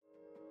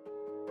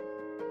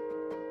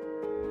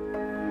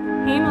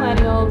Hey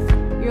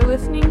Millennials, you're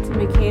listening to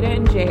Makeda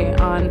and Jay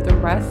on The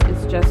Rest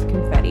is Just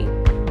Confetti.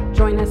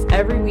 Join us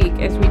every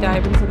week as we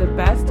dive into the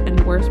best and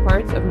worst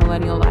parts of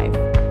millennial life.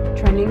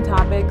 Trending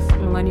topics,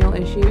 millennial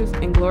issues,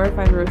 and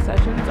glorified roast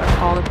sessions are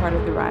all a part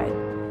of the ride.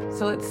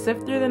 So let's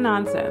sift through the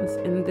nonsense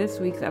in this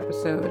week's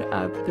episode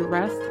of The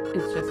Rest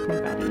is Just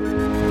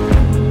Confetti.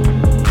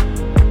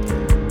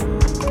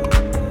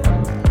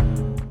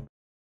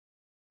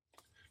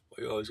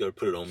 You always got to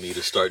put it on me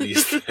to start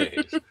these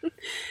things.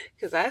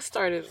 Because I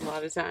started a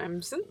lot of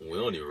times. We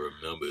don't even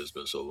remember. It's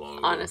been so long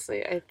ago.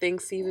 Honestly, I think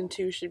season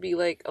 2 should be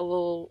like a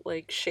little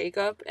like shake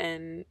up,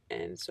 and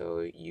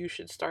so you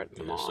should start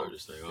them all. Start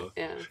this thing off.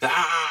 Yeah.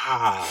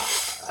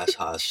 That's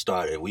how I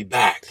started. We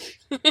back.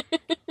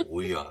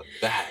 We are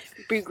back.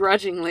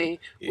 Begrudgingly,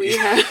 Yeah. we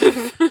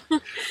have.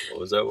 What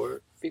was that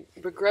word?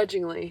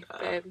 Begrudgingly,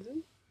 babe.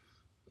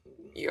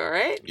 You all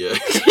right? Yeah.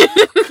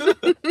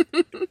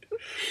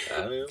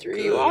 Threw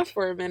you off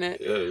for a minute.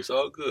 Yeah, it's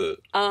all good.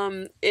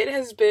 It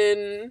has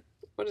been,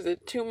 what is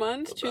it, 2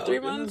 months? About 3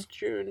 months?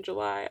 June,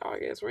 July,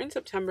 August. We're in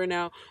September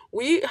now.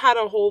 We had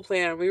a whole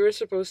plan. We were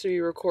supposed to be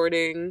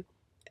recording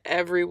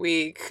every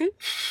week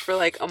for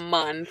like a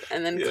month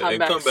and then come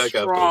back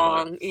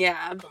strong.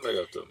 Yeah. Come back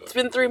after a month. It's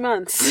been 3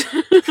 months.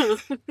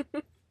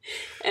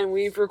 And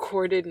we've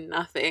recorded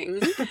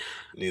nothing.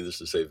 Needless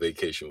to say,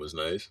 vacation was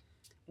nice.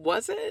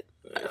 Was it?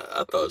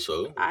 I thought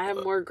so. I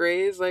have more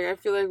grades. Like, I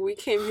feel like we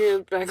came here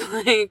back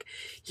like,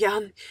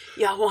 y'all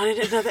wanted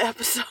another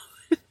episode.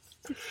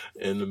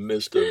 In the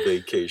midst of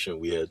vacation,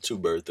 we had 2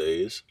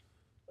 birthdays.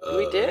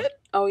 We did?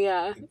 Oh,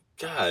 yeah.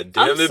 God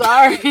damn it.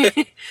 I'm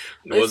sorry.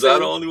 Was I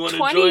the only one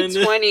enjoying this?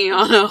 2020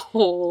 on a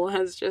whole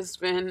has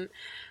just been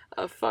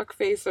a fuck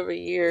face of a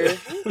year.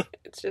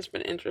 It's just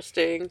been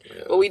interesting.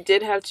 Yeah. But we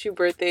did have 2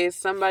 birthdays.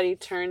 Somebody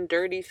turned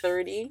dirty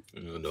 30.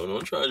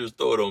 Don't try to just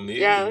throw it on me.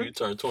 Yeah. You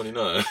turned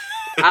 29.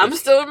 I'm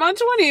still in my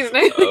 20s now.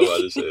 I was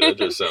about to say, that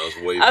just sounds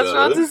way better. I was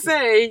about to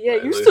say, yeah,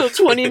 you're still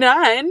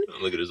 29.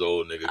 Look at this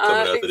old nigga coming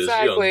after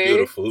exactly. this young,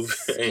 beautiful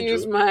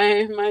Excuse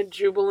angel. my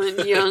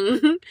jubilant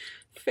young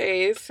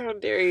face. How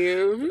dare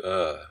you?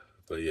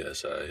 But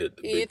yes, I hit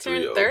the You big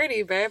turned 3-0.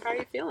 30, babe. How are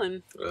you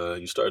feeling?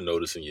 You start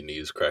noticing your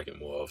knees cracking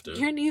more often.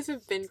 Your knees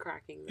have been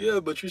cracking. Though. Yeah,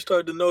 but you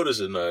start to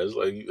notice it now. It's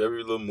like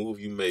every little move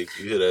you make,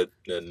 you hear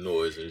that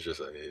noise, and it's just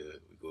like, yeah,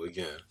 we go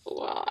again.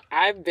 Well,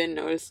 I've been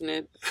noticing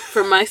it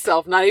for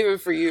myself, not even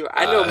for you.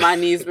 I know my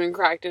knees been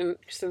cracked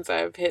since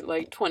I've hit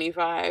like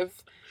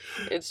 25.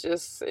 It's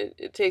just,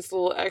 it takes a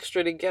little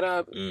extra to get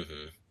up.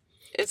 Mm-hmm.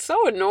 It's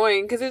so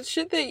annoying because it's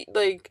shit that,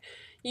 like,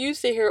 you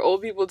used to hear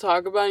old people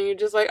talk about and you're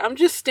just like, I'm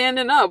just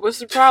standing up. What's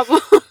the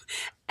problem?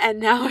 And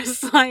now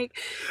it's like,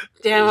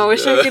 damn, I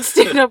wish I could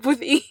stand up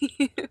with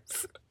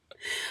ease.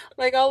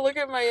 Like, I'll look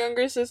at my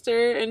younger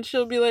sister and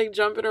she'll be like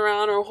jumping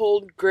around or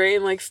hold gray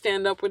and like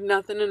stand up with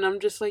nothing. And I'm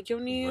just like, your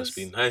knees. Must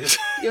be nice.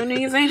 Your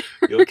knees ain't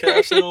Your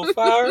calves ain't on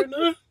fire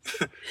now?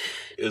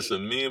 It's a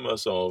meme I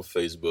saw on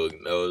Facebook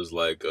that was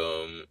like,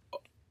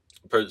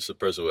 the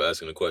person was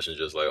asking the question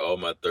just like, all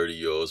my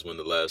 30-year-olds, when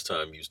the last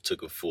time you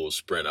took a full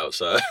sprint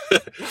outside?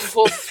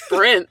 Full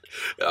sprint?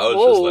 I was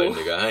just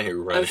like, nigga, I ain't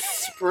running. A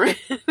sprint?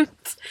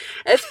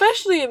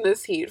 Especially in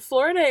this heat.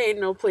 Florida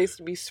ain't no place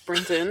to be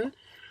sprinting.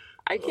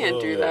 I can't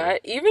do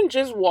that. Even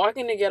just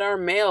walking to get our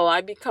mail,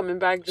 I'd be coming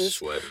back just...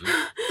 sweating.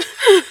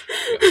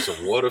 Got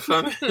some water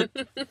for me?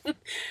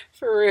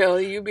 For real.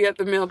 You be at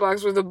the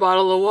mailbox with a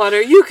bottle of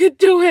water. You could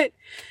do it.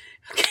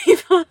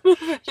 Keep on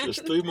moving.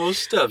 Just 3 more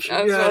steps.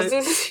 You got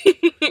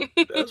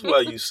it. That's why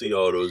you see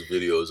all those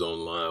videos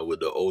online with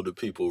the older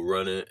people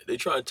running. They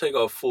try and take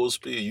off full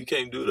speed. You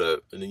can't do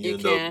that, and then you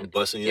end up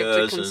busting your ass.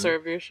 You have to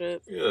conserve your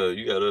shit. Yeah,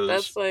 you gotta.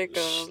 That's like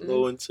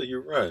slow until you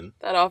run.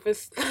 That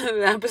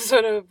the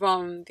episode of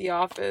The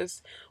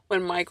Office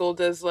when Michael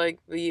does like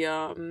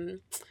the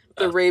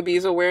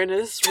rabies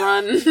awareness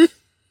run.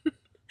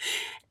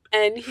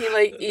 And he,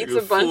 like, eats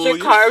a bunch of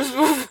carbs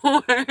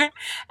before.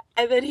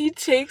 And then he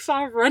takes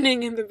off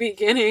running in the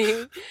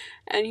beginning.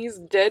 And he's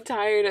dead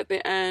tired at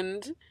the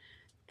end.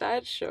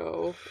 That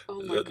show. Oh,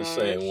 my god. Is that the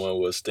same one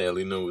where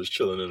Stanley Nim was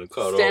chilling in the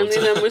car Stanley all the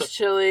time? Nim was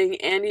chilling.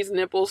 Andy's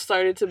nipples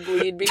started to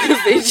bleed because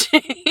they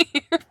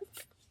changed.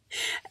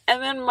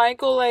 And then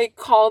Michael, like,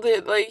 called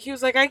it, like, he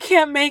was like, I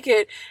can't make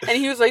it. And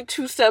he was, like,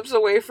 2 steps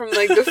away from,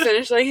 like, the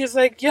finish line. He was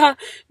like, yeah,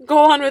 go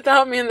on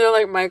without me. And they're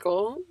like,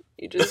 Michael...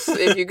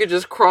 if you could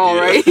just crawl,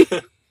 right?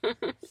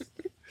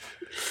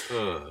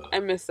 I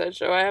miss that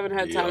show. I haven't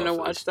had time to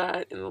watch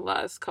that in the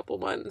last couple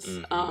months.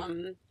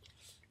 Mm-hmm.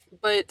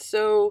 But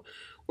so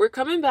we're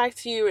coming back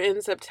to you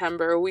in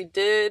September. We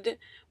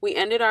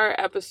ended our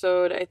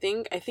episode, I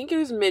think it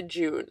was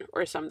mid-June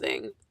or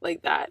something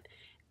like that.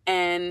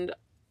 And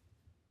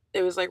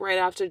it was like right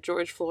after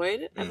George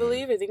Floyd, I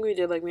believe. I think we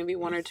did like maybe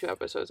 1 or 2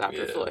 episodes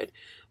after Floyd.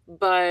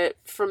 But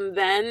from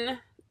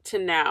then to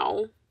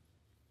now,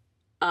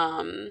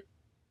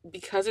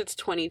 because it's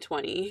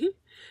 2020,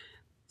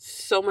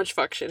 so much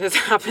fuck shit has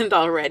happened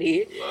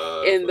already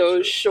in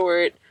that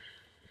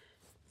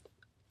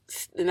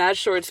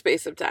short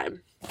space of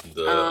time.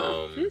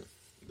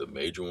 The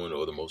major one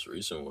or the most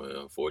recent one,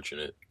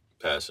 unfortunate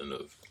passing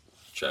of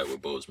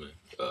Chadwick Boseman,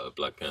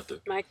 Black Panther.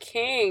 My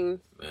king.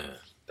 Man,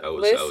 that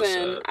was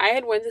Listen, sad. I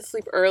had went to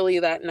sleep early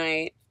that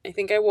night. I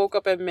think I woke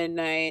up at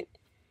midnight.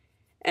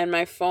 And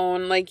my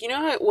phone, like, you know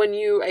how when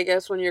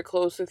you're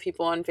close with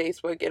people on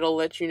Facebook, it'll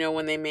let you know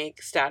when they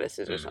make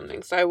statuses or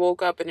something. So I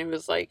woke up and it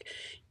was like,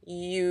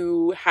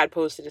 you had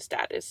posted a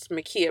status.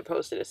 Makia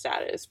posted a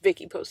status.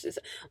 Vicky posted.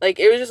 Like,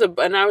 it was just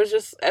and I was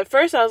just, at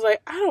first I was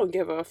like, I don't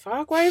give a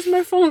fuck. Why is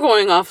my phone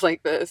going off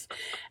like this?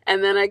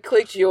 And then I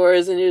clicked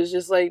yours and it was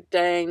just like,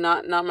 dang,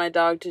 not my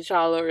dog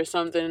T'Challa or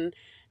something.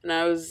 And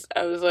I was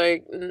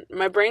like,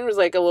 my brain was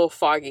like a little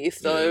foggy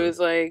still. It was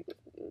like,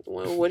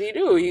 well, what do you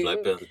do?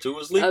 Black Panther 2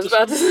 was leaked. I was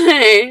about to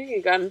say,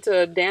 you got into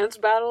a dance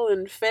battle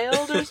and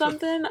failed or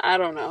something? I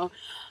don't know.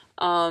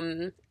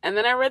 And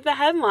then I read the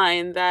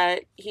headline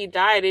that he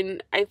died,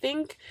 and I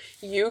think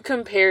you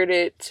compared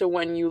it to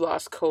when you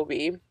lost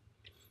Kobe.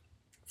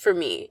 For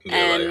me. Yeah,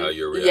 and like how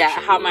your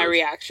reaction how my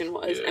reaction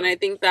was. Yeah. And I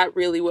think that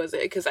really was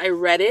it. Because I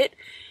read it,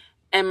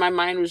 and my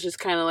mind was just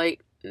kind of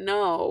like,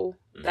 no,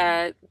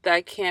 that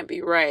can't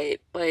be right.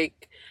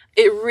 Like,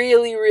 it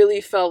really,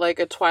 really felt like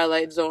a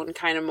Twilight Zone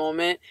kind of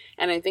moment.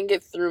 And I think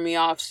it threw me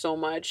off so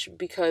much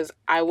because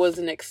I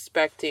wasn't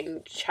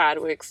expecting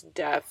Chadwick's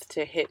death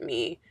to hit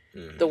me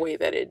the way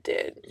that it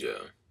did. Yeah.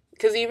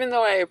 Because even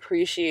though I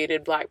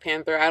appreciated Black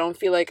Panther, I don't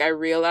feel like I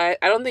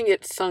don't think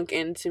it sunk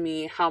into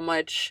me how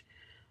much,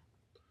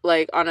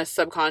 like, on a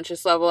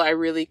subconscious level, I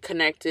really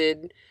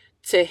connected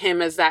to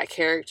him as that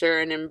character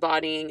and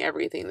embodying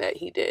everything that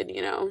he did,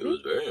 you know? It was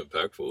very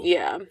impactful.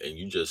 Yeah. And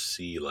you just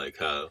see, like,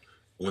 how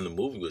when the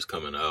movie was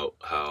coming out,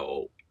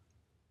 how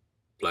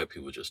Black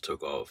people just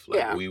took off.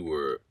 Like, we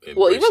were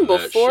even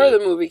before the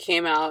movie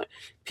came out,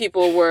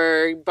 people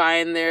were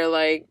buying their,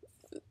 like,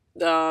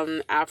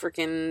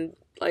 African,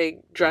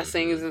 like,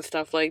 dressings and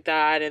stuff like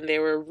that, and they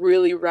were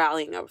really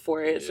rallying up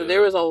for it. Yeah. So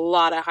there was a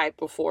lot of hype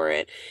before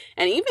it.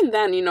 And even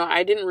then, you know,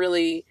 I didn't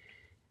really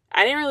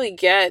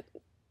get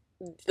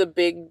the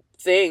big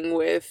thing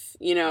with,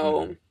 you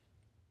know,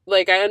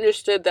 like, I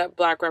understood that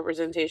Black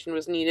representation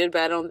was needed,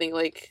 but I don't think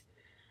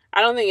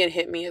it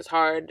hit me as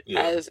hard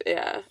as,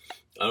 I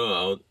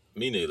don't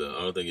me neither.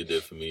 I don't think it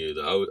did for me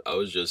either. I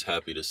was just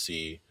happy to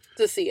see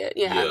it.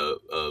 Yeah.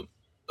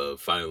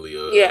 Finally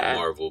a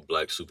Marvel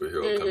Black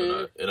superhero coming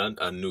out. And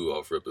I knew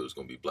off rip it was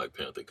going to be Black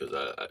Panther because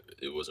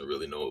it wasn't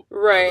really no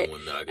other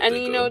one that I could think of.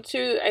 And, you know,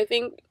 too, I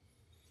think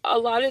a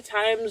lot of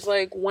times,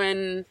 like,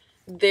 when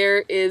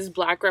there is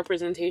Black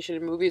representation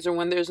in movies or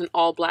when there's an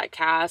all-Black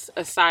cast,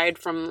 aside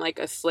from, like,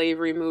 a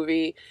slavery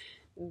movie,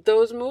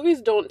 those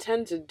movies don't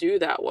tend to do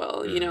that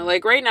well, you know?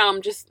 Like, right now,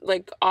 I'm just,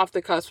 like, off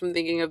the cusp from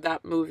thinking of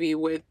that movie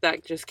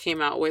that just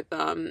came out with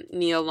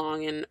Nia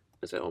Long and,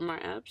 was it Omar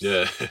Epps?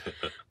 Yeah.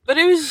 But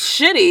it was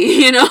shitty,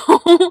 you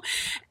know?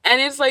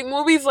 And it's, like,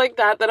 movies like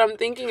that I'm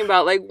thinking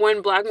about. Like,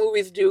 when Black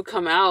movies do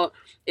come out,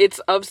 it's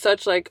of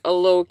such, like, a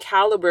low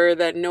caliber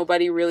that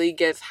nobody really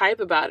gets hype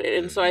about it.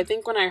 And so I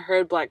think when I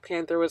heard Black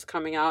Panther was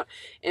coming out,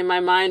 in my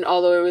mind,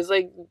 although it was,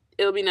 like,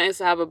 it'll be nice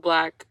to have a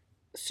Black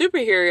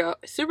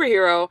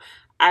superhero,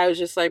 I was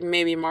just like,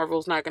 maybe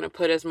Marvel's not going to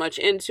put as much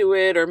into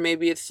it, or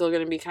maybe it's still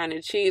going to be kind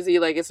of cheesy.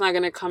 Like, it's not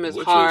going to come as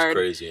hard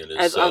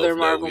as other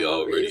Marvel movies. We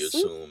already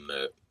assume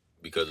that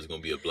because it's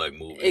going to be a Black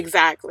movie.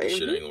 Exactly.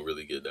 Shit ain't going to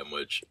really get that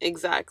much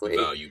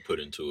value put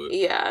into it.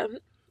 Yeah.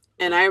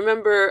 And I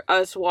remember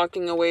us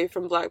walking away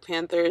from Black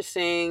Panther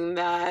saying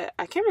that,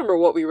 I can't remember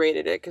what we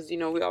rated it, because, you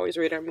know, we always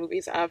rate our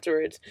movies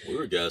afterwards. We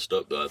were gassed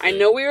up, though, I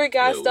know we were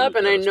gassed up,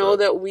 and I know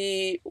that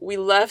we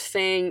left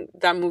saying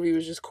that movie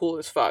was just cool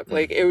as fuck.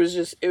 Like, it was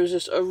just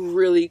a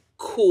really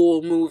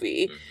cool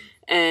movie.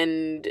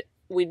 And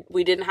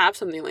we didn't have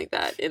something like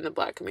that in the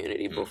Black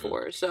community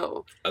before,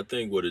 so. I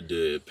think what it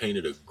did, it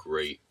painted a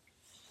great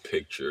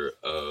picture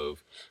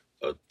of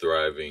a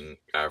thriving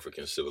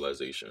African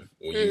civilization.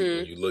 When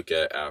you look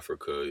at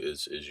Africa,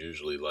 it's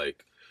usually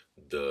like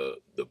the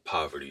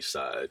poverty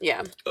side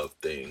of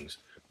things.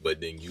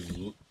 But then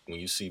when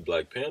you see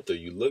Black Panther,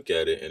 you look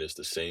at it and it's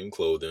the same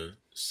clothing,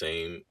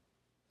 same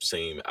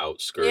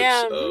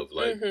outskirts of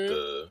like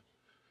the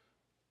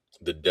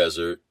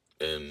desert,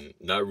 and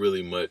not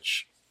really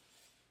much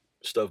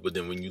stuff. But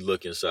then when you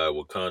look inside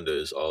Wakanda,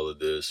 it's all of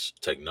this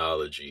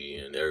technology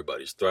and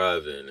everybody's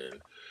thriving,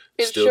 and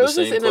it shows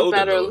us in a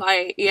better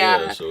light.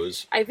 Yeah. So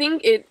I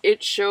think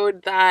it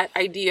showed that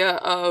idea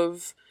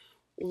of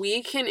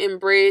we can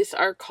embrace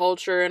our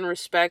culture and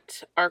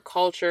respect our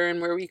culture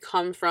and where we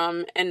come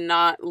from and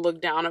not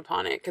look down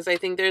upon it. Because I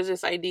think there's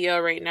this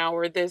idea right now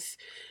where this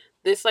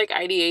like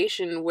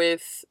ideation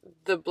with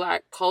the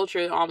Black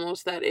culture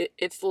almost that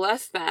it's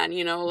less than,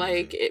 you know,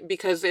 like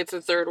because it's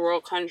a third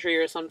world country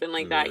or something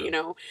like that, you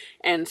know.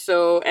 And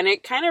so, and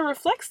it kind of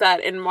reflects that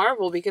in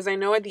Marvel, because I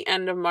know at the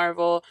end of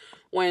Marvel,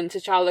 when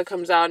T'Challa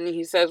comes out and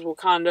he says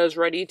Wakanda is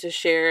ready to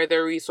share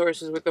their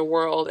resources with the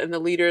world, and the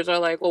leaders are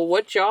like, well,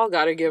 what y'all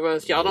gotta give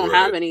us? Y'all don't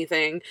have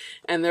anything.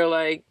 And they're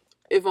like,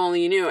 if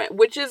only you knew it.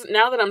 Which is,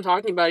 now that I'm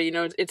talking about it, you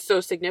know, it's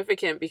so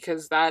significant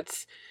because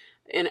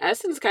in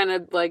essence, kind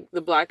of like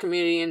the Black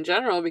community in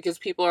general, because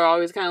people are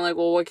always kind of like,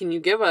 well, what can you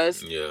give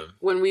us? Yeah.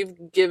 When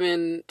we've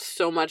given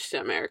so much to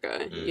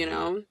America, you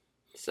know?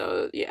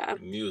 So, yeah.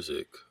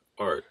 Music,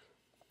 art,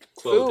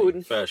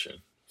 clothing,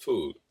 fashion,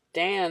 food.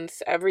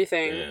 Dance,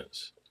 everything.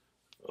 Dance.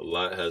 A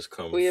lot has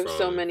come We have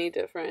so many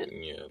different.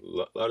 Yeah,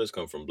 a lot has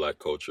come from Black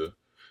culture.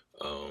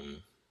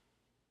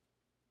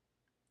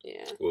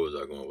 Yeah. Where was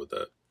I going with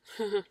that?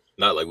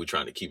 Not like we're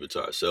trying to keep it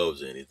to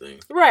ourselves or anything.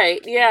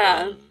 Right,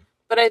 yeah.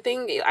 But I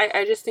think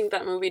I just think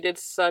that movie did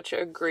such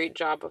a great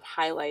job of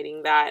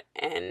highlighting that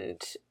and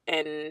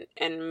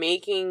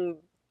making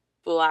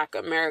Black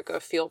America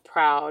feel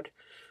proud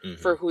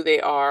for who they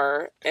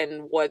are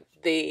and what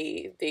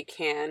they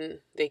can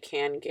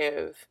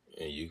give.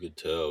 And you could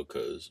tell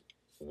because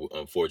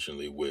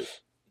unfortunately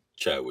with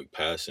Chadwick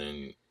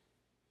passing,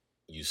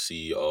 you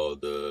see all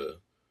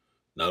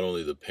not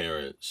only the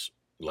parents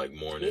like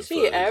mourning. You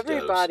see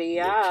everybody,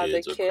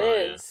 the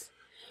kids.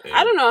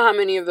 I don't know how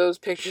many of those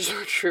pictures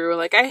were true.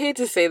 Like, I hate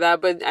to say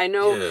that, but I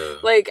know,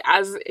 like,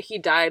 as he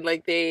died,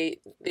 like, they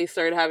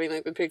started having,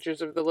 like, the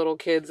pictures of the little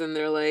kids and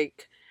their,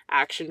 like,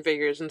 action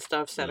figures and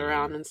stuff set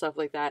around and stuff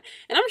like that.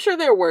 And I'm sure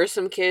there were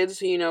some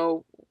kids, you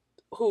know,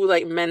 who,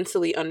 like,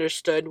 mentally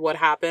understood what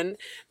happened.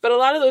 But a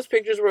lot of those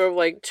pictures were of,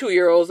 like,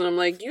 2-year-olds, and I'm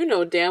like, you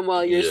know damn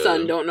well your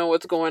son don't know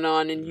what's going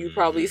on, and you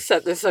probably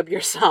set this up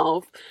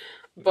yourself.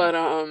 But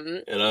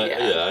and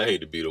I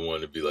hate to be the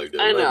one to be like that.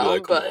 I know,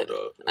 like, but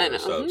I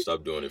know.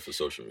 Stop doing it for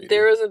social media.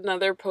 There was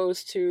another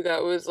post too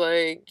that was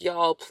like,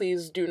 "Y'all,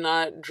 please do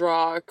not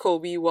draw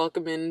Kobe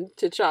welcoming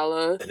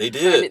T'Challa." And they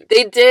did.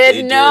 They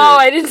did. No,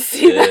 I didn't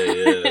see that.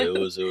 Yeah. It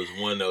was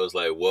one that was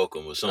like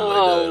welcome or something like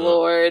that. Oh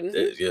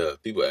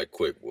Lord. People act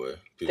quick, boy.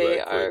 They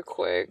are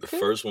quick. The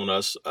first one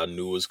I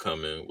knew was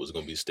coming was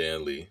going to be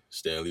Stan Lee.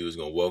 Stan Lee was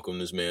going to welcome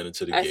this man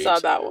into the gates. I saw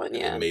that one.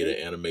 Yeah. And they made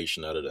an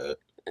animation out of that.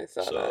 I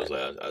saw that. I was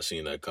like, I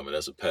seen that coming.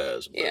 That's a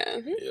pass. But yeah.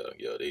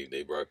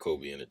 They brought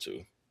Kobe in it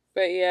too.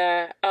 But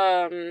yeah,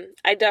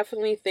 I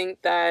definitely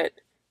think that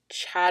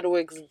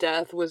Chadwick's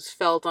death was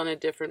felt on a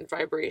different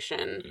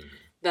vibration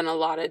than a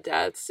lot of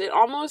deaths. It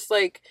almost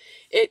like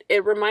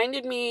it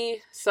reminded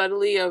me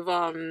subtly of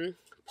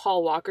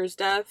Paul Walker's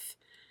death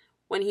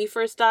when he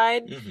first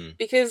died,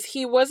 because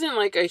he wasn't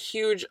like a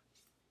huge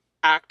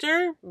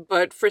actor,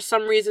 but for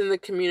some reason the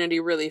community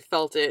really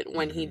felt it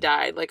when he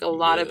died. Like, a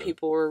lot of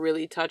people were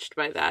really touched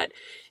by that,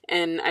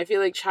 and I feel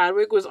like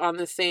Chadwick was on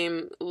the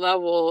same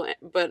level,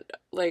 but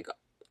like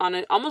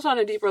almost on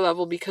a deeper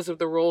level because of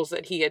the roles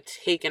that he had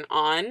taken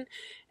on,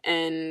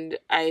 and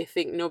I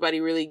think nobody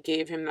really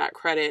gave him that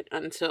credit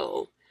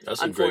until.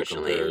 That's a great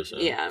comparison.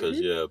 Yeah.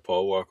 Because,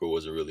 Paul Walker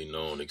wasn't really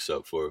known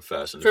except for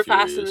Fast and the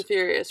Furious. Fast and the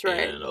Furious,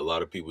 right. And a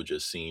lot of people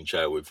just seen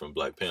Chadwick from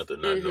Black Panther,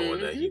 not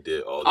knowing that he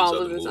did all these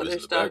other movies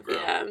in the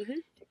background.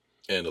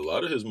 Yeah. And a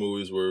lot of his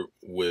movies were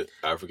with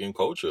African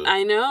culture.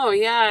 I know,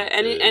 yeah.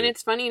 And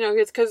it's funny, you know,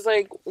 it's because,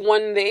 like,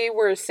 when they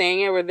were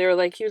saying it, where they were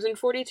like, he was in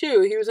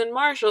 42, he was in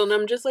Marshall, and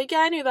I'm just like,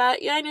 yeah, I knew that.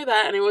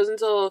 And it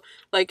wasn't until,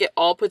 like, it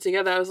all put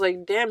together, I was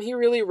like, damn, he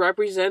really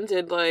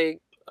represented,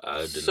 like,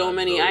 so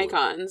many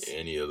icons.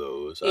 Any of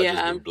those. I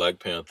just knew Black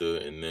Panther,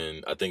 and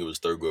then I think it was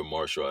Thurgood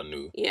Marshall I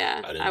knew.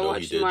 Yeah. I didn't know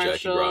he did Marshall.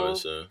 Jackie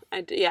Robinson.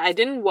 I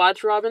didn't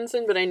watch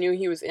Robinson, but I knew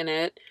he was in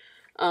it.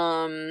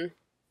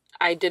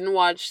 I didn't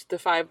watch The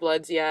Five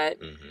Bloods yet.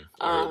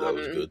 I heard that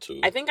was good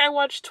too. I think I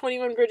watched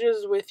 21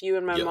 Bridges with you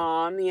and my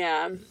mom.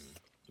 Yeah.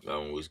 That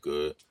one was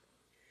good.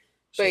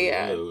 So, but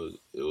yeah. It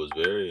was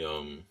very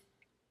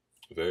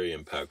very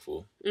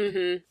impactful.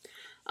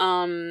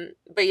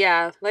 But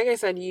yeah, like I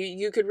said,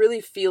 you could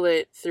really feel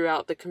it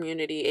throughout the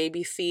community.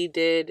 ABC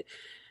did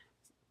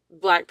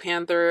Black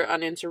Panther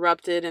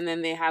Uninterrupted, and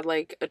then they had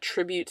like a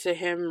tribute to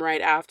him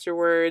right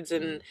afterwards,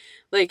 and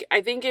like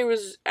I think it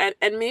was,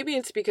 and maybe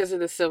it's because of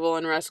the civil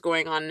unrest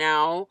going on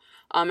now,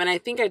 and I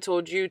think I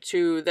told you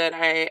too that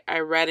I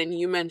read, and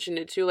you mentioned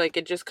it too, like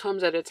it just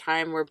comes at a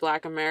time where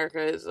Black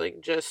America is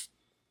like just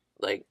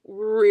like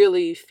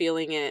really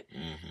feeling it,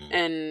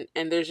 and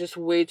there's just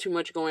way too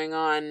much going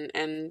on,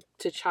 and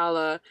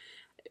T'Challa,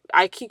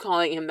 I keep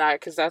calling him that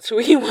because that's who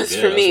he was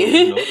for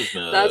me.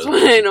 That's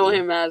what I know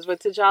him as.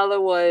 But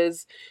T'Challa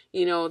was,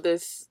 you know,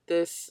 this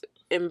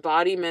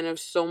embodiment of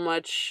so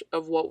much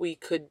of what we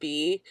could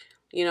be,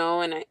 you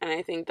know, and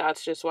I think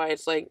that's just why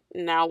it's like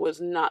now was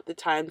not the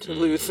time to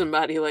lose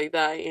somebody like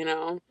that, you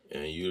know.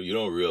 And you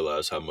don't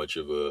realize how much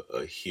of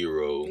a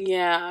hero.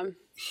 Yeah.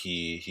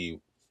 He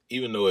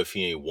even though if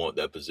he ain't want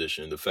that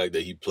position, the fact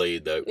that he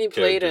played that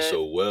character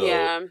so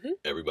well,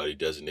 everybody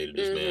designated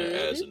this man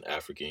as an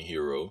African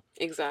hero.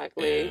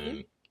 Exactly.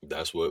 And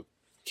that's what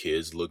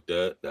kids looked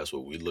at. That's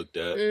what we looked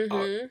at.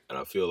 And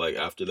I feel like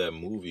after that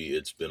movie,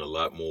 it's been a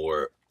lot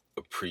more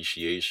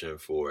appreciation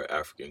for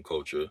African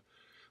culture.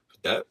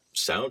 That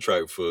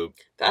soundtrack for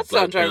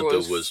Black Panther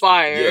was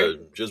fire. Yeah,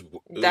 it was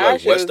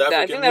like West African music.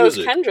 I think that was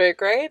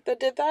Kendrick, right?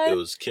 That did that? It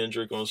was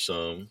Kendrick on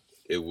some.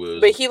 It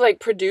was, but he like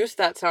produced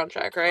that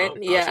soundtrack, right?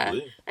 Yeah,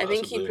 I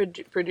think he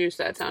produced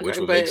that soundtrack, which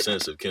would make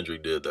sense if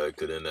Kendrick did that,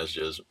 because then that's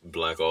just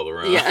black all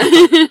around.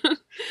 Yeah.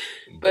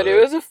 But it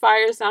was a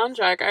fire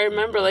soundtrack. I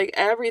remember like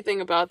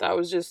everything about that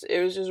was just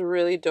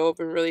really dope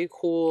and really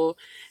cool,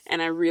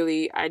 and I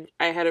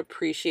had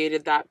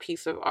appreciated that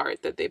piece of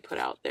art that they put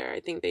out there.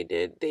 I think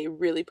they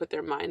really put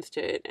their minds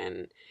to it,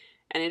 and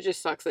it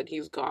just sucks that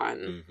he's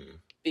gone.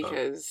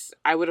 Because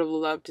I would have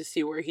loved to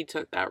see where he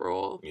took that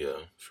role.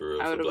 Yeah, for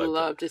real. I would have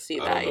loved to see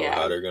that. I don't know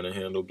how they're gonna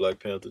handle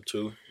Black Panther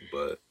 2,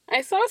 but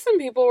I saw some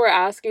people were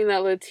asking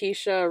that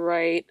Letitia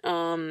Wright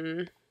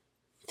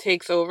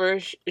takes over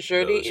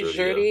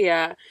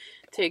Jurdi,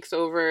 takes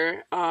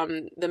over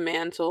the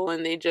mantle,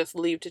 and they just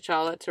leave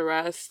T'Challa to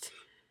rest.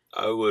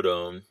 I would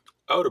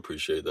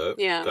appreciate that.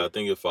 Yeah, I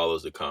think it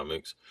follows the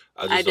comics.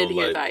 I did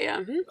hear that.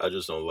 Yeah, I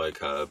just don't like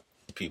how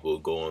people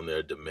go on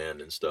there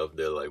demanding stuff.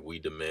 They're like, we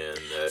demand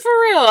that. For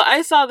real,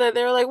 I saw that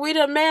they were like, we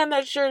demand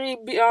that Shuri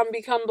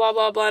become blah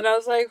blah blah, and I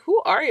was like,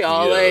 who are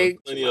y'all? Yeah, like,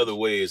 plenty other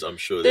ways. I'm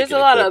sure there's a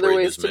lot of other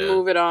ways to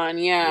move it on.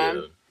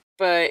 Yeah.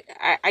 But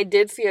I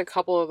did see a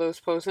couple of those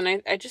posts,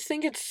 and I just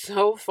think it's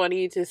so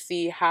funny to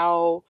see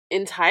how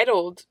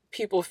entitled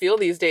people feel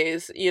these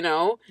days, you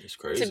know? It's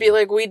crazy. To be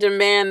like, we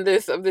demand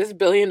this of this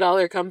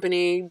billion-dollar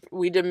company,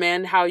 we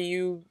demand how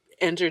you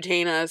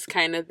entertain us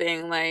kind of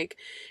thing. Like,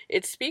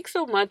 it speaks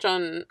so much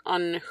on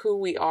who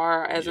we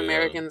are as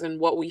Americans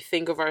and what we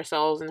think of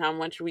ourselves and how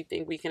much we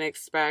think we can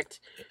expect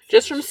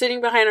just from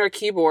sitting behind our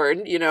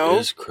keyboard, you know?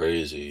 It's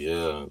crazy,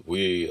 yeah.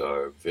 We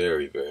are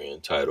very, very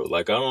entitled.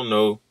 Like, I don't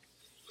know.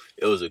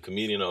 It was a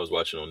comedian I was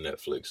watching on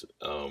Netflix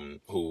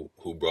who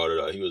brought it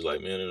out. He was like,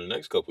 man, in the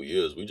next couple of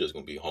years, we just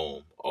going to be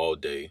home all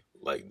day.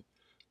 Like,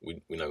 we're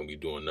not going to be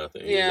doing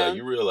nothing. He was like,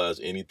 you realize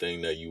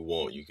anything that you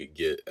want, you could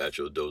get at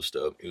your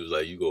doorstep. He was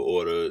like, you go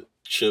order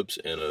chips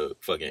and a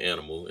fucking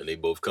animal, and they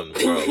both come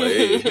tomorrow. Like,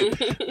 hey,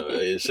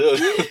 it's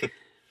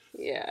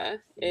yeah,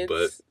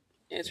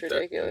 it's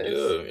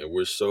ridiculous. And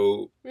we're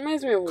so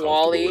reminds me of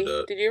WALL-E.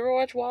 Did you ever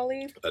watch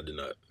WALL-E? I did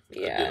not.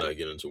 Yeah. I did not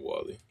get into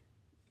WALL-E.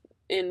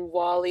 In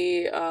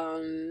WALL-E,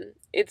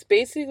 it's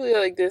basically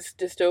like this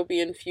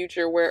dystopian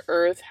future where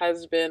Earth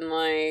has been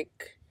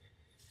like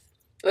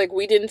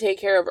we didn't take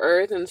care of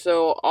Earth, and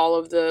so all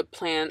of the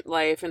plant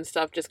life and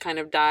stuff just kind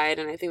of died,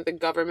 and I think the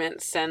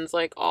government sends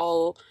like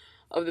all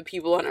of the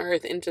people on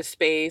Earth into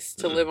space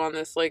to live on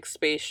this like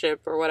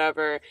spaceship or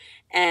whatever,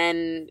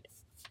 and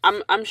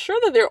I'm sure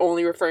that they're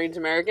only referring to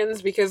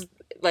Americans because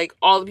like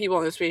all the people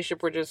on the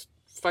spaceship were just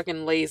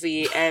fucking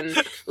lazy, and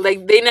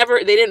like they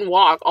didn't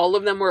walk. All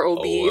of them were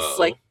obese. Oh, wow.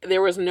 Like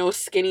there was no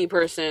skinny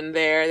person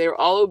there. They were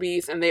all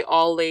obese, and they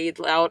all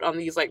laid out on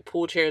these like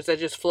pool chairs that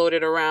just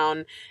floated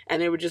around,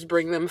 and they would just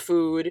bring them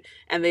food,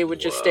 and they would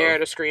just stare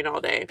at a screen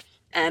all day.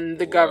 And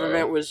the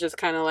government was just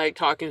kind of like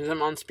talking to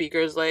them on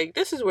speakers like,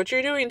 this is what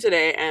you're doing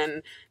today,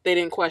 and they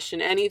didn't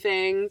question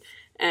anything.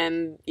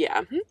 And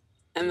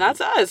and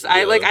that's us.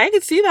 Yeah. I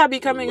could see that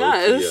becoming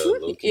us.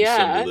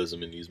 Yeah,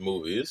 symbolism in these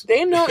movies.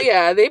 They know,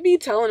 they be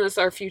telling us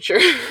our future.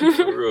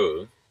 For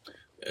real.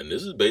 And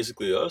this is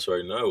basically us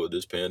right now with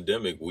this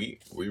pandemic.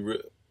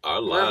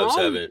 Our lives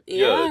haven't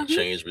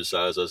changed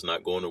besides us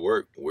not going to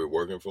work. We're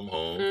working from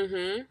home.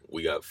 Mm-hmm.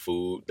 We got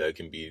food that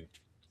can be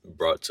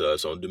brought to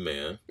us on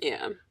demand.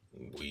 Yeah.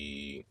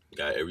 We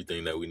got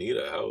everything that we need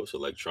at house: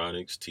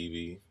 electronics,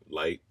 TV,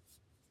 light.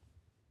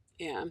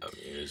 Yeah. I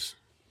mean,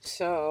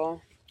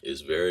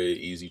 it's very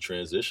easy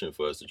transition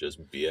for us to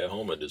just be at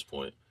home at this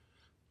point.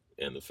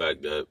 And the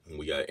fact that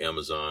we got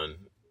Amazon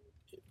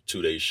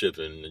 2-day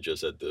shipping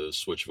just at the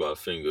switch of our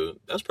finger,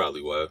 that's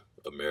probably why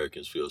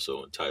Americans feel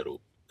so entitled,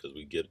 because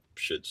we get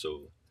shit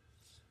so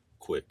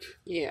quick.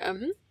 Yeah,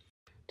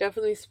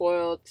 definitely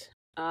spoiled.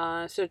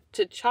 So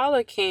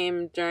T'Challa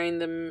came during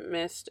the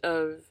midst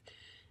of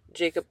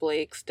Jacob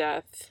Blake's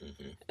death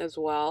as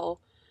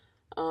well.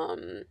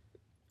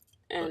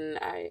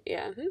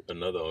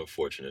 Another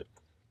unfortunate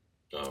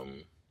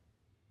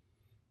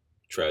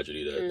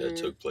tragedy that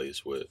took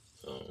place with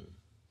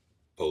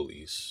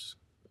police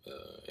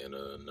and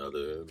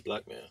another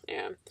black man.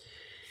 Yeah.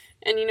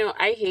 And,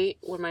 I hate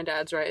when my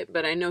dad's right,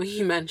 but I know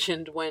he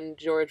mentioned when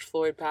George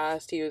Floyd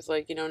passed, he was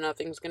like,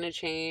 nothing's going to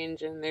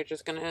change, and they're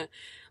just going to,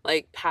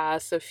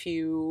 pass a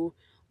few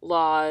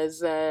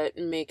laws that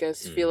make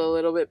us feel a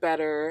little bit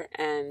better,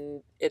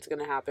 and it's going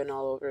to happen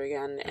all over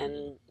again.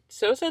 And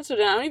so sad, so I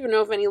don't even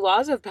know if any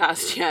laws have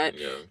passed yet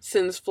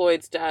since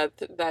Floyd's death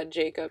that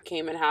Jacob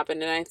came and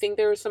happened. And I think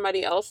there was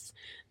somebody else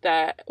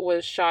that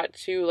was shot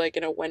too,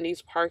 in a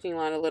Wendy's parking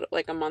lot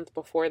a month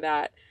before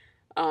that.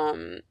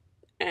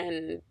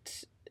 And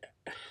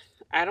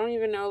I don't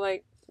even know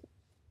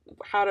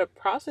how to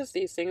process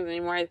these things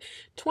anymore.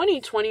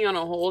 2020 on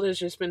a whole has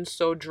just been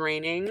so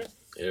draining.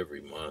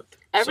 Every month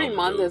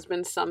has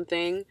been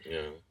something.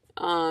 Yeah.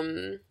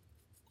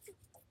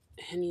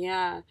 And you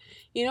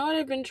know what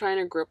I've been trying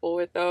to grapple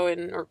with though,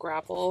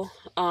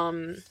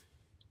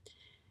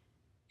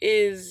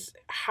 is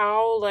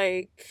how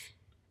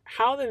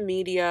the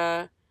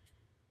media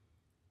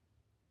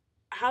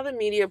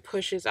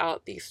pushes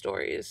out these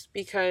stories,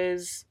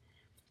 because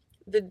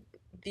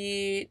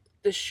the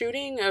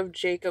shooting of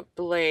Jacob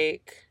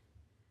Blake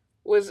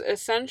was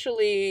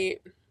essentially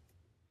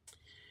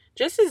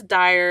just as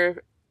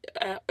dire,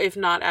 if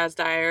not as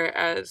dire,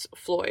 as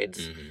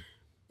Floyd's. Mm-hmm.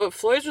 But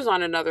Floyd's was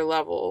on another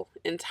level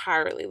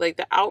entirely. Like,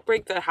 the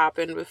outbreak that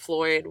happened with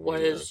Floyd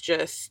was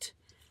just...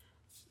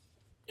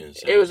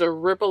 insane. It was a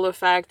ripple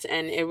effect,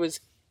 and it was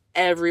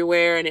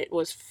everywhere, and it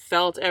was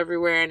felt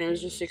everywhere, and it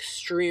was just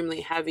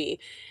extremely heavy.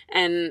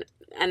 And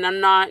I'm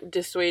not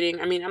dissuading...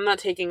 I mean, I'm not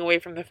taking away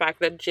from the fact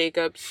that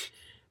Jacob's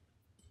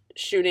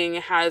shooting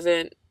has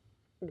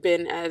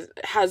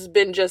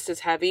been just as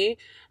heavy.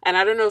 And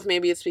I don't know if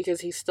maybe it's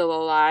because he's still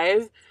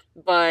alive,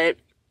 but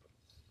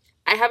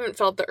I haven't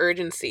felt the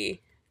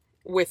urgency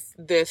with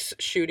this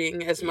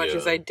shooting as much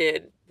as I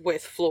did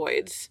with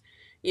Floyd's,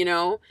 you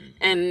know?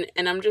 And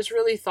I'm just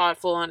really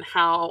thoughtful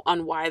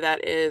on why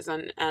that is,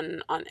 and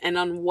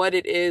on what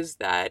it is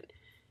that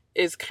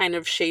is kind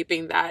of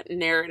shaping that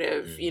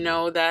narrative, you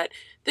know, that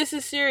this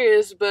is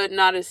serious, but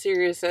not as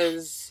serious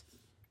as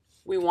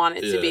we want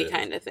it to be,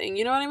 kind of thing.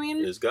 You know what I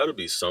mean? It's got to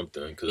be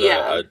something,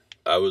 because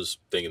I was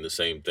thinking the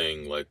same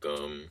thing, like,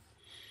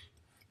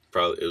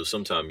 probably, it was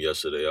sometime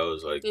yesterday, I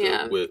was like,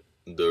 with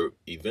the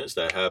events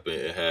that happened,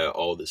 it had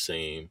all the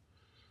same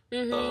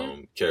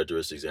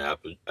characteristics and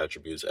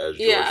attributes as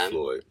George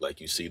Floyd. Like,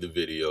 you see the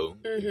video,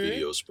 the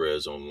video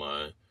spreads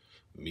online,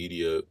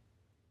 media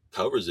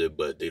covers it,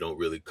 but they don't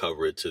really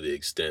cover it to the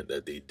extent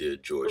that they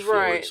did George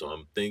Floyd. So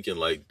I'm thinking,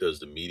 like, does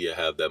the media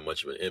have that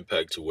much of an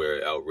impact to where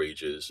it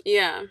outrages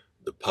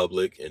the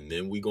public, and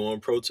then we go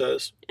on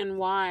protest? And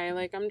why?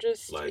 Like, I'm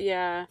just, like,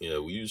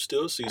 we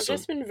still see I've some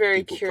just been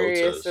very curious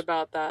protest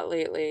about that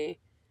lately,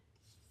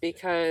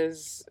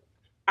 because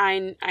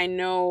I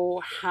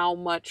know how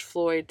much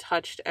Floyd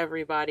touched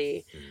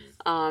everybody,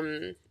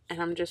 and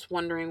I'm just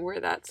wondering where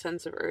that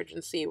sense of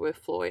urgency with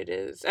Floyd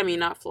is. I mean,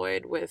 not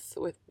Floyd, with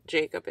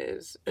Jacob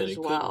is and as it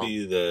well. Could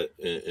be that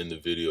in the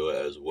video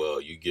as well,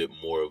 you get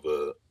more of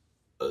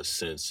a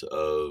sense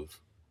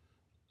of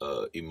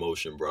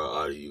emotion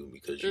brought out of you,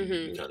 because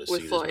you kind of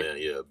see Floyd.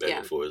 This man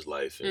begging for his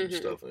life and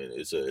stuff, and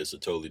it's a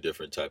totally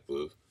different type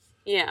of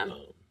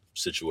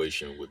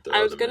situation with the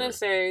I was gonna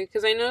say,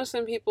 because I know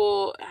some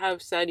people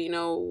have said, you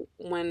know,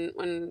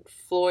 when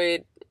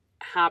Floyd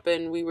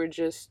happened, we were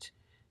just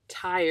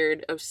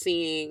tired of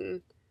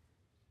seeing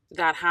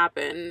that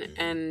happen,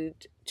 and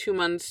 2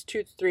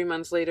 to 3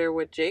 months later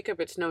with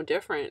Jacob, it's no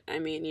different. I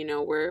mean, you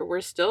know,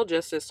 we're still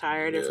just as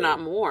tired, if not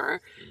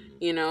more,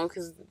 you know,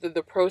 because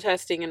the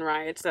protesting and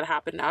riots that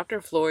happened after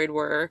Floyd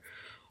were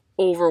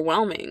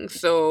overwhelming.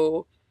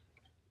 So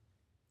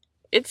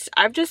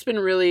I've just been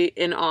really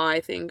in awe,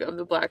 I think, of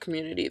the Black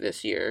community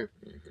this year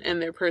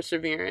and their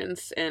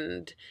perseverance,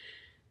 and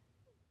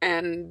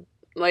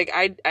like,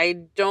 I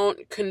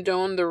don't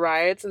condone the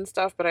riots and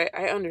stuff, but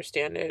I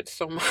understand it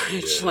so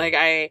much. Like,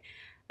 I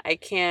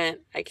can't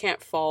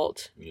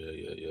fault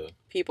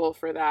people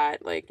for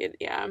that. Like,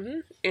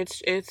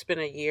 it's been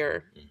a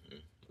year.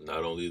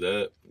 Not only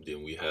that,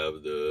 then we have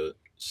the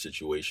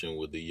situation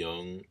with the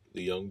young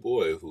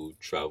boy who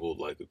traveled,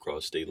 like,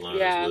 across state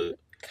lines with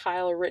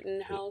Kyle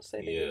Rittenhouse,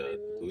 I think. I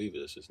believe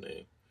that's his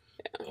name.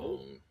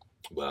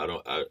 But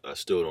I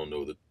still don't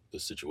know the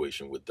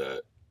situation with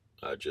that.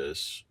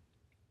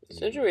 The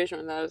situation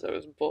with that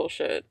was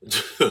bullshit.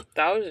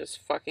 That was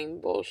just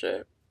fucking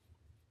bullshit.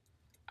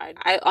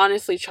 I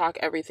honestly chalk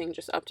everything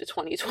just up to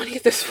 2020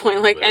 at this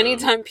point. Like,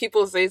 anytime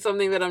people say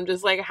something that I'm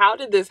just like, how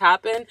did this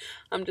happen?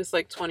 I'm just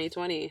like,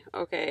 2020.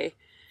 Okay.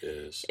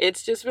 Yes.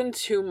 It's just been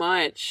too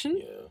much.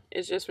 Yeah.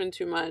 It's just been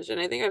too much. And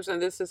I think I've said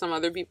this to some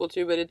other people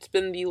too, but it's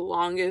been the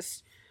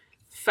longest,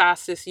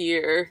 fastest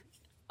year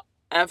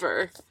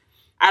ever.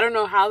 I don't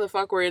know how the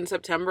fuck we're in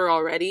September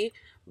already,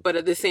 but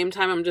at the same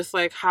time, I'm just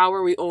like, how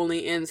are we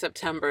only in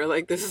September?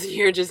 Like, this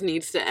year just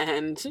needs to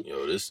end.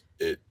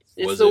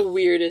 It's the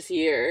weirdest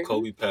year.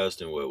 Kobe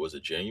passed in what was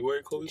it?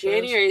 January.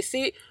 January. Passed?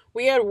 See,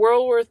 we had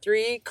World War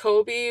III,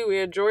 Kobe. We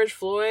had George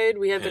Floyd.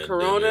 We had the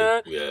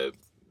Corona. We had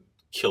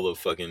killer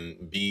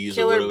fucking bees.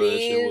 Killer or whatever bees. That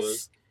shit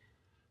was.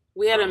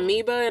 We had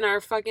amoeba in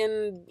our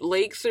fucking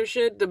lakes or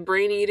shit. The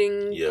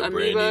brain-eating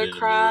amoeba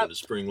crap. In the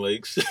spring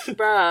lakes.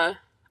 Bruh.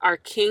 Our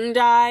king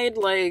died.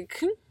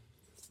 Like,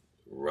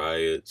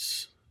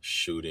 riots,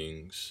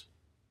 shootings.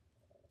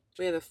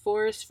 We had the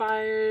forest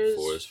fires.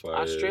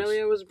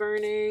 Australia was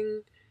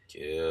burning.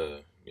 Yeah.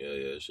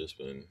 It's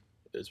been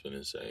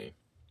insane.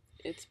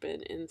 It's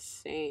been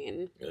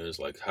insane. And it's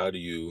like, how do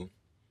you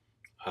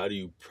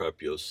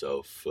prep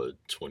yourself for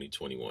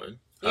 2021?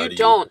 You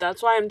don't.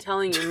 That's why I'm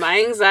telling you. My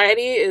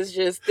anxiety is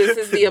just, this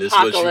is the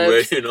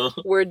apocalypse.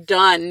 We're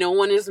done. No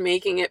one is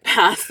making it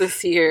past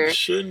this year.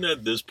 Shouldn't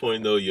at this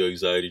point, though, your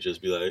anxiety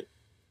just be like,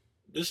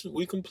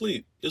 we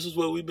complete. This is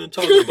what we've been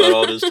talking about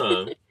all this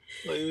time.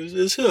 Like,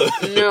 it's here.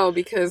 No,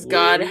 because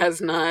God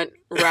has not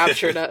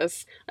raptured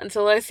us.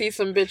 Until I see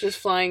some bitches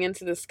flying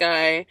into the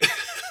sky,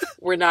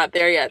 we're not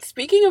there yet.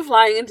 Speaking of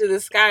flying into the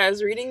sky, I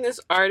was reading this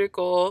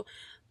article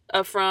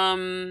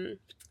from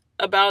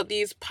about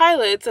these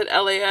pilots at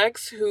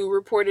LAX who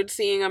reported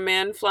seeing a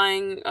man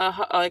flying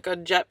like a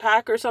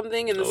jetpack or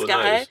something in the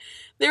sky. Nice.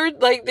 They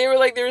were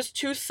like, there's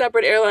two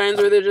separate airlines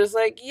where they're just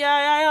like,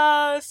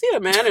 yeah, I see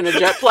a man in a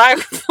jetpack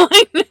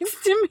flying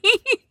next to me.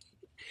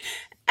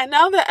 And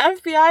now the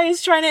FBI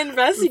is trying to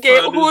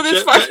investigate who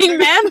this fucking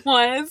man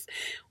was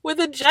with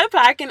a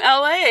jetpack in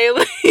LA.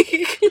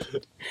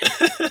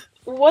 Like,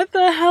 what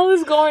the hell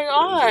is going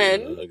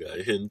on? I got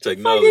hidden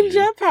technology.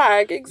 Fucking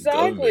jetpack,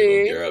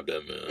 exactly. Grab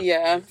that man.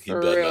 Yeah, he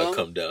better not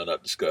come down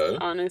out the sky.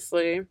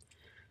 Honestly,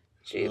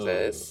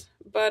 Jesus.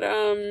 But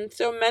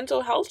so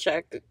mental health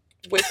check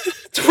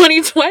with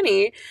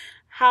 2020.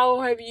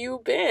 How have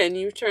you been?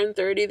 You turned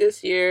 30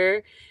 this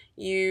year.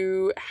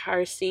 You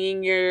are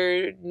seeing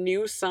your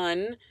new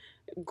son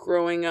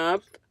growing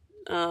up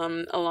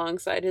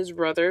alongside his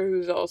brother,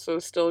 who's also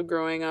still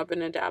growing up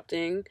and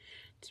adapting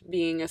to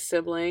being a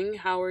sibling.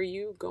 How are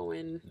you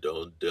going?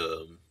 Don't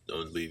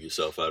leave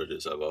yourself out of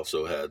this. I've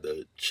also had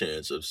the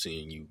chance of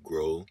seeing you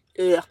grow.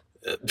 Yeah.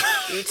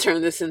 You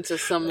turn this into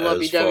some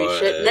lovey-dovey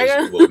shit,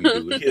 nigga. What we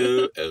do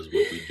here, as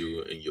what we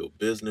do in your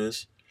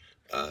business.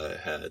 I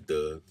had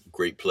the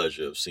great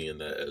pleasure of seeing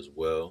that as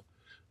well.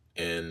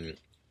 And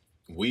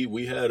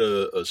we had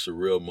a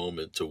surreal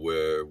moment to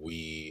where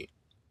we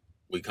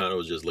kind of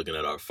was just looking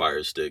at our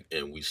Fire Stick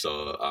and we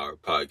saw our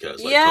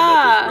podcast come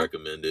up as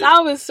recommended.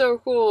 That was so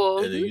cool.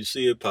 And then you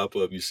see it pop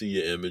up, you see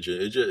your image,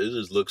 and it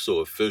just looks so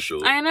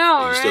official. I know,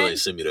 and you right? still ain't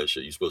sent me that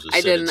shit. You're supposed to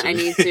send it to me. I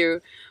need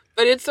to.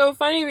 But it's so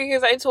funny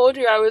because I told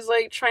you I was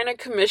like trying to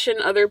commission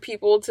other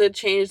people to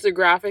change the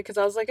graphic because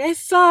I was like, I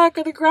suck.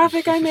 The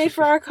graphic I made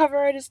for our cover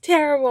art is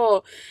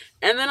terrible.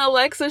 And then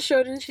Alexa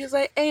showed it and she's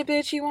like, hey,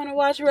 bitch, you want to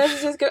watch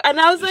Residence? And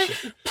I was like,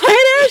 play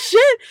that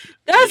shit.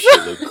 That's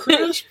that shit look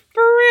crisp.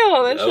 For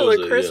real. That shit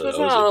look crisp as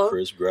hell. That was a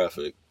crisp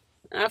graphic.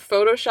 I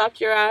photoshopped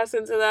your ass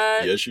into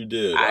that. Yes, you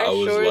did. I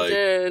was sure like,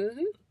 did.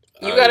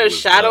 You got a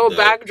shadow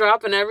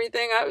backdrop and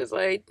everything. I was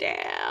like, damn.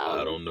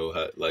 I don't know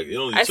how. Like, it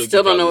only I took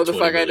still don't know what the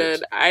fuck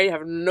minutes. I did. I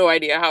have no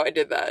idea how I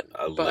did that.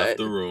 I left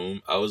the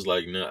room. I was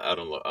like, nah, I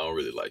don't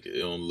really like it.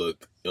 It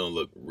don't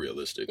look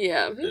realistic.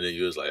 Yeah. And then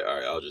you was like, all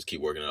right, I'll just keep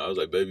working on it. I was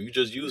like, baby, you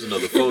just use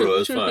another photo.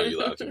 That's fine. You're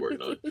like, I'll keep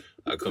working on it.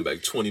 I come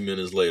back 20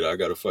 minutes later. I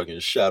got a fucking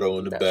shadow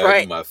in the back.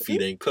 Right. My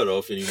feet ain't cut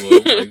off anymore.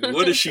 I'm like,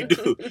 what did she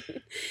do?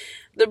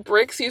 The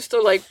bricks used to,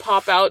 like,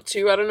 pop out,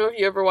 too. I don't know if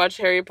you ever watched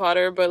Harry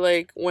Potter, but,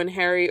 like, when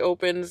Harry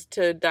opens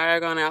to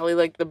Diagon Alley,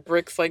 like, the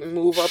bricks, like,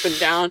 move up and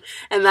down.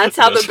 And that's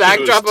how the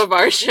backdrop of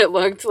our shit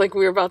looked. Like,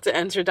 we were about to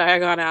enter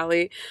Diagon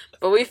Alley.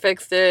 But we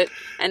fixed it.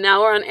 And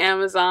now we're on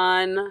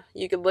Amazon.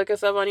 You can look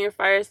us up on your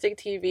Fire Stick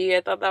TV.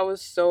 I thought that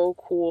was so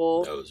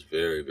cool. That was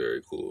very,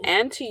 very cool.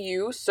 And to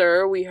you,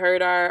 sir, we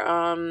heard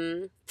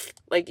our,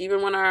 like,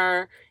 even when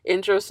our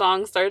intro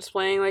song starts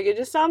playing, like, it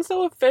just sounds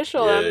so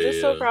official. Yeah, I'm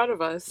just so proud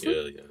of us.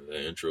 Yeah,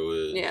 the intro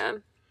is. Yeah.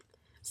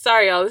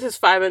 Sorry, y'all. This is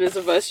 5 minutes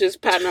of us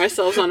just patting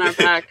ourselves on our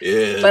back.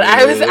 But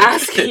I was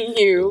asking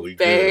you,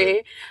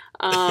 Bae,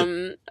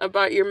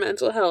 about your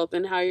mental health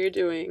and how you're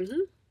doing.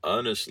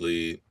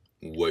 Honestly,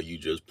 what you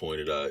just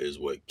pointed out is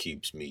what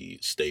keeps me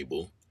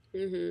stable.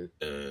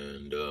 Mm-hmm.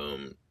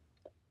 And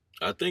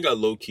I think I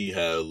low-key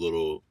had a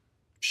little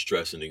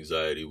stress and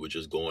anxiety with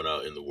just going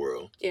out in the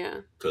world.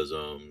 Yeah. Because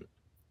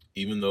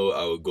even though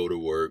I would go to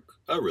work,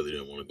 I really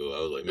didn't want to go.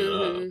 I was like,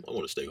 man, I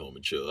want to stay home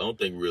and chill. I don't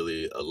think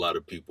really a lot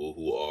of people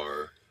who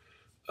are,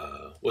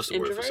 what's the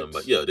word for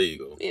somebody? Yeah, there you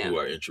go. Yeah. Who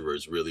are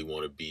introverts really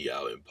want to be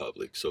out in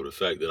public. So the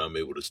fact that I'm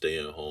able to stay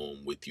at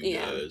home with you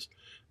guys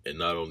and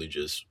not only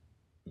just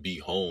be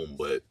home,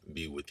 but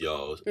be with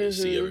y'all and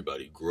see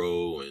everybody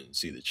grow and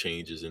see the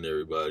changes in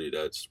everybody,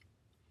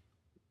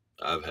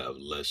 I've had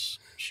less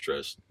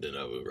stress than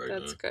ever right now.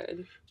 That's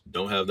good.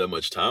 Don't have that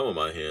much time on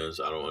my hands.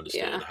 I don't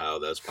understand how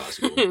that's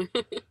possible.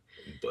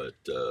 But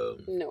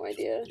no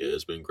idea. Yeah,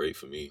 it's been great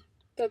for me.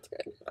 That's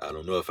good. I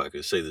don't know if I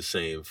could say the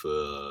same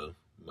for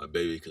my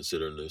baby,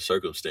 considering the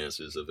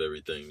circumstances of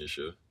everything this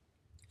year.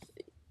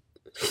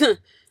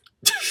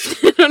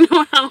 I don't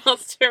know how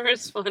else to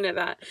respond to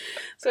that.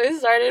 So I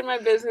started my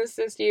business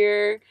this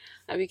year.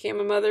 I became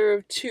a mother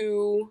of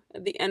 2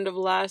 at the end of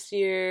last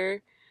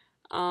year.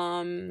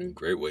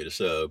 Great way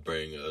to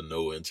bring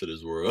Noah into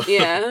this world.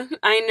 Yeah,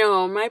 I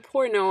know. My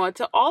poor Noah.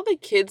 To all the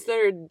kids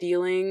that are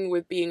dealing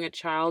with being a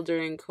child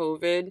during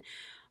COVID,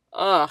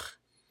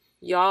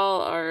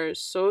 y'all are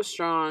so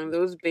strong.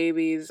 Those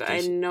babies,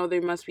 I know they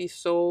must be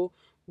so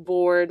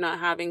bored, not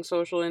having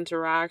social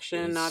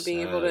interaction, not being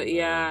able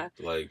to,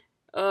 Like,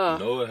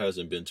 Noah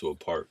hasn't been to a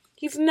park.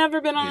 He's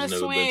never been on a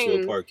swing. He's never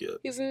been to a park yet.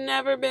 He's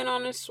never been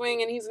on a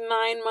swing, and he's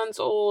 9 months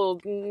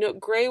old.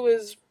 Gray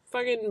was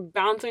fucking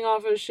bouncing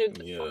off of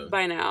shit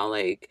by now.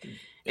 Like,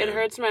 it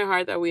hurts my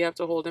heart that we have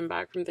to hold him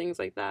back from things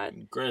like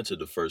that. Granted,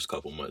 the first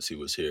couple months he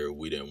was here,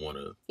 we didn't want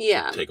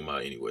to take him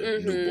out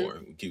anyway.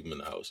 Newborn. We keep him in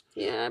the house.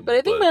 Yeah, but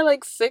I think by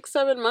like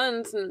 6-7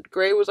 months,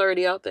 Gray was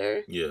already out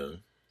there. Yeah,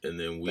 and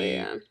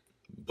then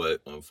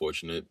but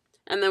unfortunate.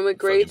 And then with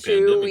Gray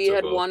too, we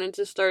had wanted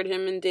to start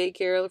him in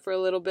daycare for a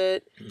little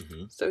bit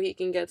so he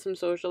can get some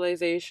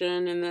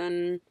socialization, and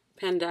then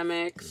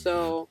pandemic.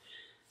 So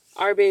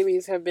our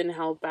babies have been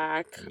held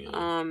back.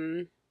 Yeah.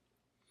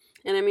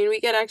 And I mean, we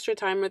get extra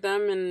time with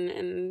them,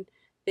 and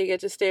they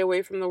get to stay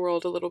away from the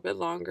world a little bit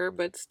longer,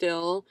 but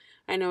still,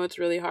 I know it's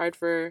really hard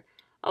for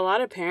a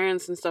lot of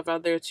parents and stuff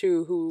out there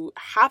too who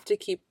have to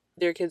keep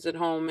their kids at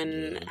home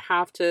and Yeah.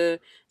 have to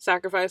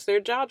sacrifice their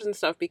jobs and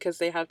stuff because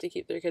they have to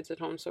keep their kids at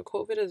home. So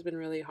COVID has been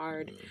really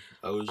hard. Yeah.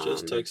 I was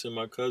just texting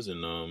my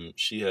cousin.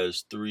 She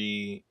has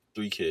three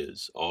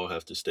kids. All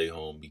have to stay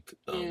home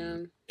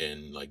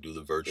and like do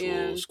the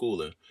virtual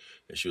schooling.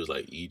 And she was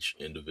like, each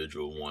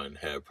individual one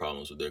had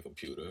problems with their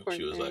computer. Poor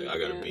she was thing, like, I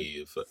gotta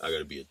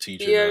be a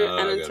teacher yeah, now.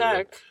 and a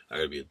tech. I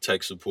gotta be a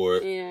tech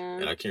support. Yeah.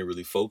 And I can't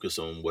really focus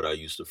on what I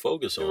used to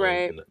focus on,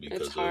 right,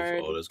 because it's hard.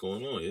 of all that's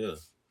going on. Yeah,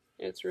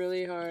 it's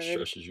really hard. It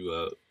stresses you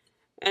out.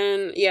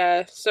 And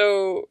yeah,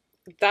 so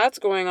that's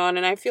going on,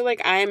 and I feel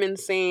like I am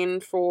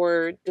insane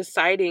for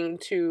deciding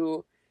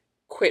to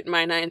quit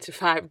my 9 to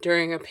 5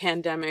 during a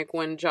pandemic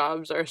when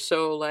jobs are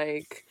so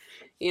like,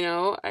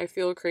 I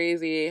feel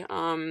crazy.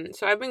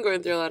 So I've been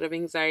going through a lot of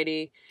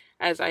anxiety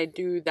as I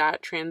do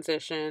that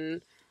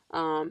transition.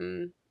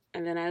 And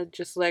then I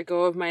just let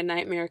go of my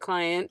nightmare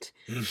client.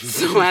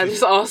 So I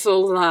just also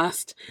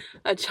lost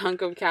a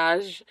chunk of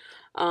cash.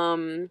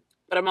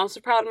 But I'm also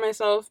proud of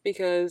myself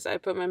because I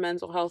put my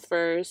mental health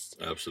first.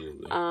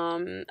 Absolutely.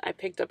 I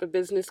picked up a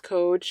business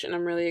coach, and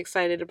I'm really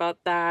excited about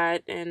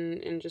that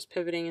and just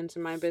pivoting into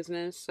my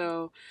business.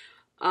 So,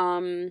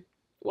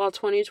 while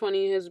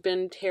 2020 has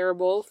been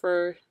terrible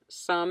for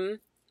some,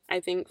 I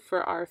think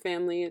for our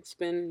family,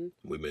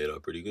 we made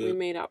out pretty good. We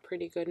made out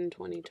pretty good in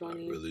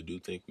 2020. I really do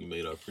think we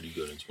made out pretty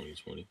good in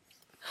 2020.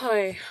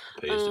 Hi.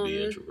 Pays to be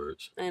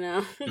introverts. I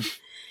know.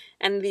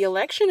 And the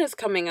election is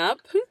coming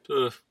up.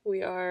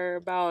 We are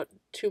about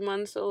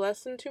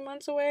less than 2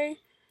 months away.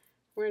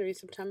 We're going to be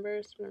September,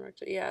 October.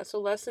 Yeah,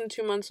 so less than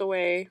 2 months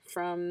away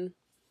from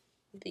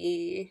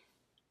the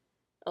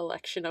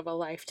election of a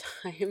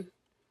lifetime.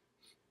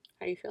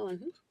 How you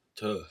feeling?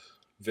 Tough.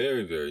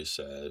 Very, very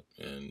sad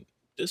and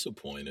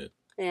disappointed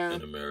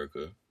in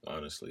America,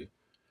 honestly.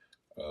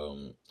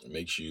 It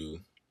makes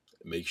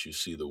you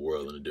see the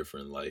world in a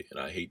different light, and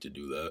I hate to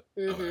do that.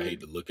 I hate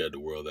to look at the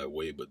world that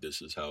way, but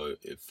this is how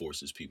it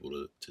forces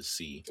people to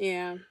see.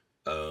 Yeah.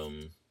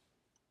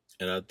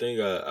 And I think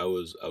I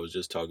was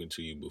just talking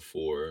to you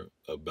before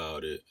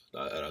about it,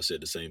 and I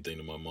said the same thing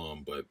to my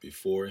mom. But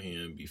before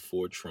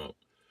Trump,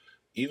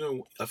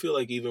 I feel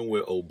like even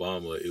with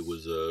Obama, it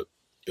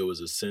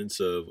was a sense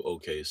of,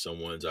 okay,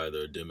 someone's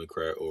either a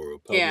Democrat or a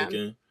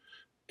Republican,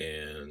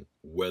 and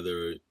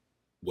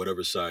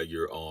whatever side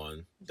you're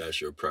on,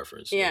 that's your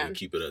preference. Yeah. And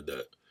keep it at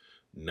that.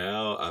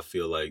 Now I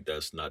feel like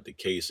that's not the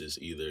case. It's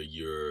either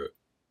you're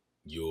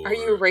are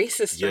you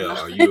racist? Yeah,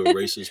 are you a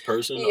racist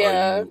person?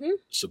 Yeah. Are you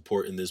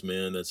supporting this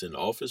man that's in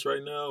office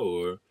right now,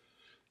 or?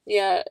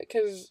 Yeah,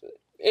 because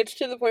it's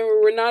to the point where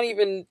we're not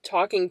even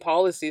talking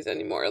policies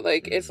anymore.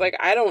 Like, it's like,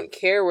 I don't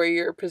care where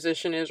your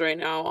position is right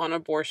now on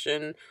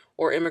abortion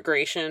or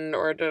immigration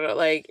or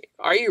like,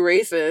 are you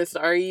racist?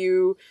 Are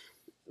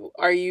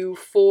you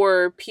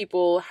for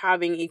people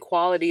having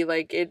equality?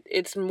 Like,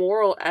 it's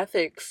moral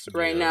ethics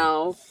right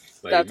now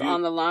like that's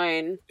on the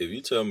line. If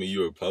you tell me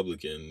you're a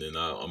Republican, then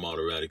I'm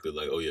automatically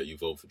like, oh yeah, you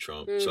vote for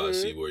Trump. So I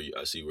see where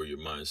your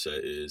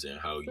mindset is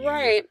and how you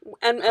right.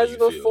 And as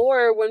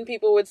before, when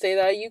people would say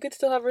that, you could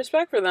still have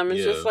respect for them.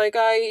 It's just like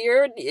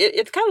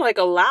it's kind of like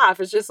a laugh.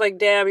 It's just like,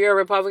 damn, you're a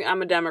Republican,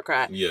 I'm a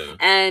Democrat. Yeah.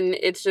 And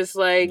it's just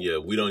like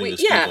we don't even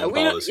speak on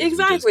policies.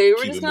 Exactly.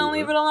 We're just gonna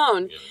leave it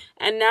alone. Yeah.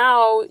 And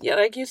now,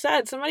 like you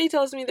said, somebody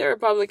tells me they're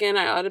Republican,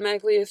 I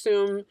automatically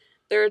assume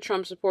they're a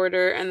Trump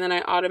supporter, and then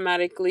I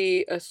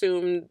automatically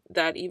assume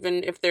that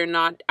even if they're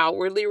not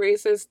outwardly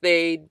racist,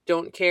 they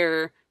don't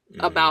care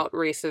about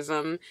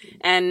racism.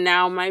 And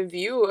now my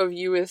view of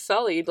you is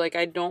sullied. Like,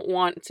 I don't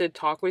want to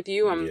talk with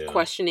you. I'm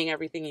questioning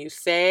everything you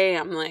say.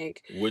 I'm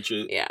like,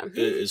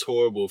 it's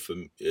horrible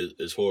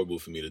it's horrible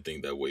for me to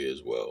think that way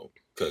as well,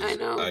 because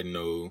I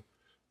know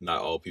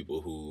not all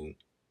people who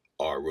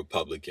are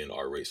Republican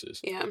are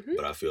racist. Yeah.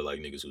 But I feel like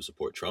niggas who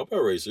support Trump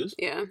are racist.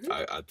 Yeah.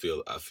 I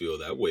feel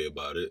that way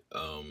about it.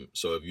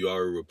 So if you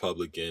are a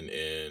Republican,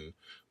 and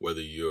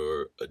whether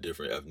you're a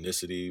different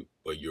ethnicity,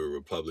 but you're a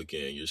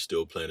Republican, you're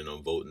still planning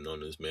on voting on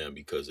this man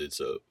because it's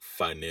a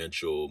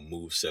financial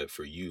move set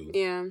for you.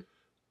 Yeah.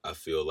 I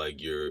feel like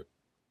you're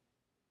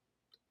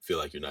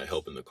not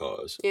helping the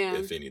cause. Yeah.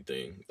 If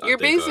anything. You're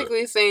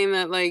basically saying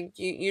that like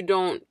you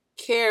don't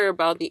care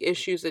about the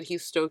issues that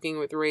he's stoking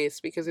with race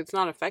because it's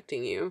not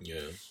affecting you.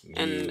 Yeah.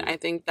 And I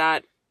think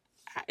that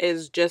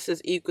is just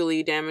as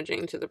equally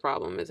damaging to the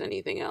problem as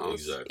anything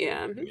else. Exactly.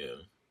 Yeah. Yeah.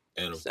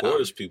 And of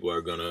course people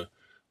are gonna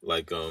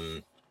like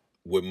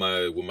with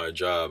my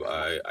job,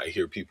 I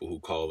hear people who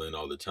call in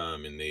all the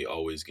time, and they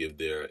always give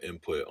their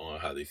input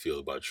on how they feel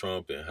about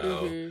Trump and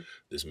how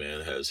this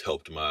man has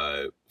helped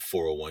my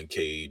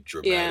 401k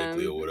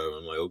dramatically or whatever.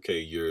 I'm like, okay,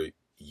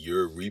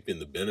 you're reaping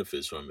the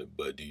benefits from it,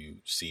 but do you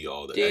see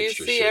all the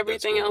extra shit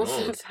that's going on? Do you see everything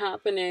else that's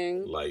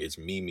happening? Like, it's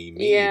me,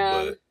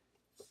 yeah. but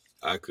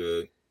I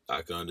could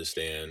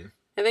understand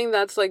I think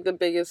that's like the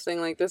biggest thing.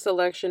 Like, this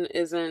election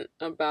isn't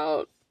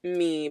about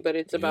me, but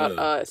it's about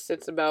us.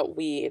 It's about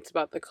we. It's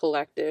about the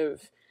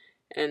collective,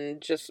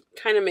 and just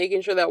kind of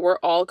making sure that we're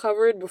all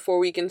covered before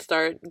we can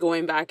start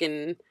going back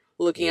and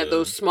looking at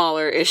those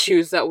smaller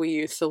issues that we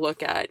used to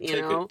look at, you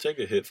know? Take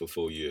a hit for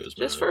 4 years,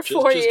 man. Just for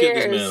 4 years. Just get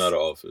this man out of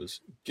office.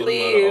 Get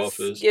him out of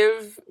office.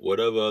 Give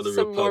whatever other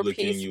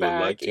Republican you would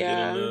like to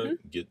get in there,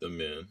 get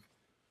them in.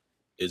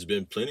 It's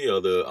been plenty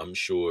other, I'm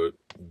sure,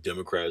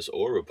 Democrats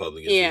or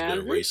Republicans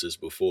who've been racist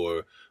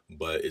before,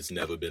 but it's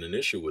never been an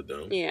issue with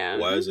them. Yeah.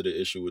 Why is it an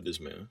issue with this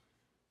man?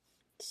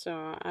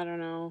 So, I don't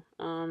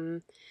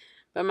know.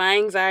 But my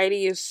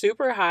anxiety is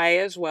super high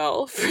as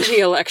well for the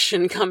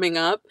election coming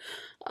up.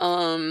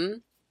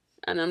 And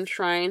I'm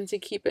trying to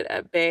keep it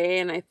at bay,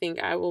 and I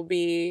think I will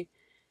be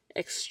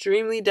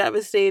extremely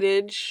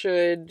devastated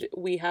should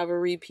we have a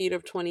repeat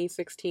of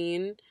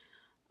 2016.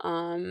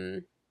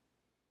 And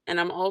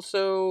I'm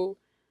also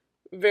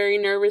very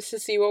nervous to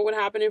see what would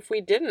happen if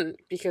we didn't,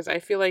 because I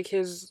feel like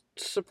his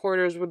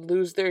supporters would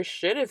lose their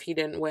shit if he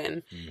didn't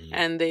win,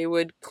 and they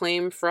would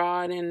claim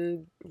fraud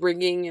and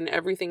rigging and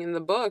everything in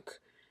the book,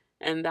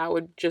 and that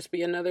would just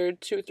be another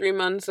 2-3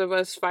 months of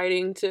us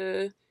fighting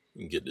to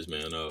get this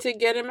man out, to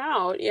get him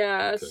out.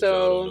 Yeah, so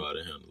y'all don't know how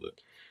to handle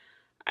it.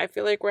 I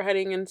feel like we're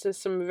heading into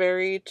some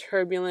very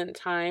turbulent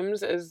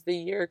times as the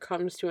year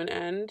comes to an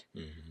end.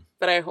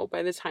 But I hope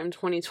by the time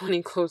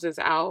 2020 closes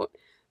out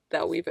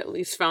that we've at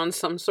least found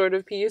some sort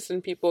of peace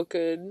and people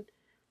could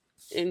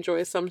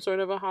enjoy some sort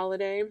of a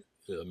holiday.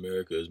 Yeah,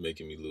 America is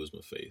making me lose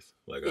my faith.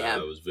 Like, I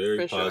was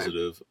very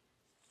positive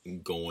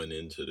going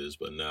into this,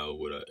 but now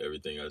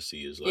everything I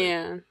see is like,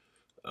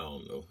 I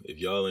don't know. If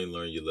y'all ain't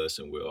learned your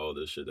lesson with all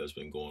this shit that's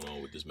been going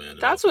on with this man.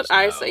 That's what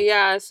I say.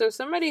 Yeah. So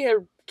somebody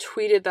had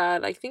tweeted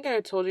that. I think I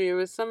told you, it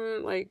was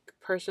some like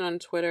person on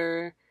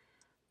Twitter,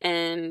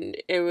 and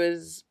it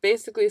was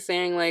basically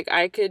saying like,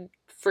 I could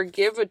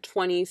forgive a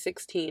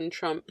 2016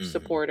 Trump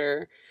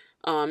supporter,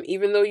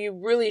 even though you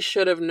really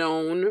should have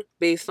known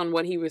based on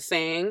what he was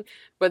saying.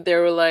 But they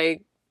were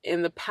like,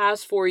 in the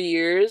past 4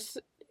 years,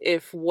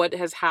 if what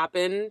has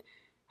happened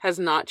has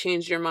not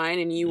changed your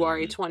mind and you are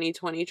a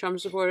 2020 Trump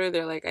supporter,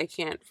 they're like, I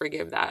can't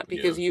forgive that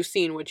because you've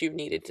seen what you've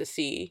needed to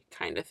see,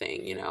 kind of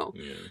thing, you know?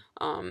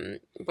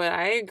 But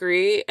I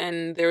agree.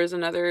 And there was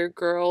another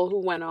girl who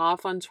went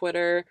off on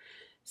Twitter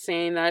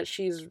saying that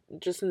she's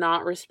just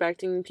not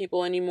respecting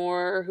people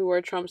anymore who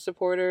are Trump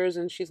supporters,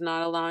 and she's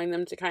not allowing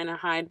them to kind of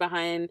hide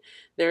behind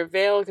their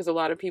veil, because a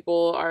lot of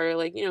people are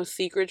like, you know,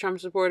 secret Trump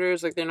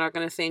supporters. Like, they're not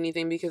going to say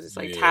anything because it's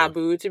like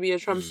taboo to be a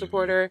Trump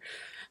supporter.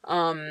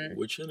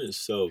 Which in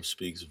itself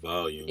speaks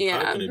volume.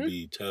 How can it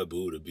be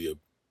taboo to be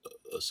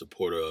a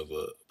supporter of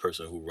a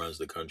person who runs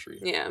the country?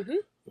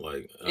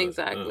 Like,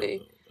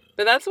 exactly.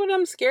 But that's what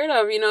I'm scared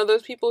of. You know,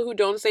 those people who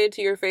don't say it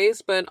to your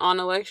face, but on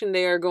election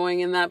day are going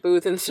in that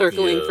booth and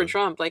circling for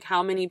Trump. Like,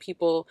 how many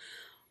people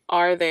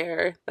are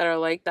there that are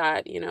like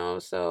that, you know?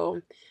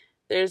 So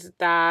there's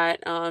that.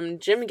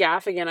 Jim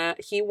Gaffigan,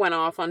 he went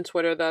off on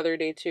Twitter the other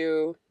day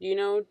too. Do you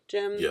know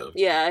Jim?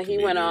 Yeah, he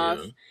went off.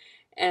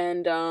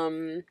 And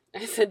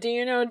I said, do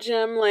you know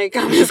Jim? Like,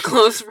 I'm his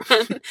close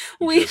friend.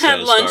 We had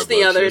lunch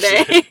the other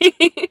day.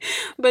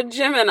 But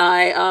Jim and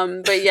I,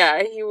 but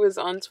yeah, he was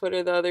on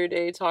Twitter the other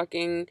day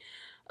talking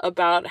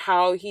about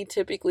how he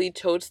typically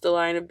totes the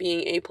line of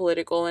being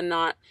apolitical and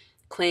not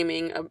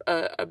claiming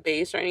a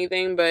base or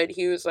anything, but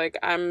he was like,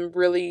 I'm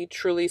really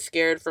truly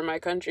scared for my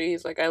country.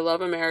 He's like, I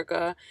love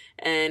America,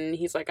 and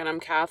he's like, and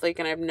I'm Catholic,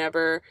 and I've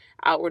never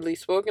outwardly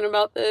spoken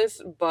about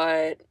this,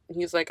 but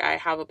he's like, I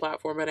have a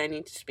platform and I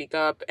need to speak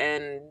up,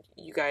 and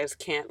you guys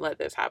can't let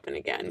this happen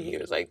again. He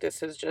was like,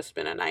 this has just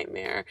been a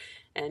nightmare,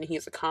 and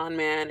he's a con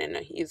man, and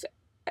he's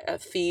a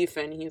thief,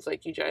 and he's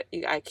like,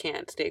 I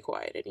can't stay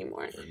quiet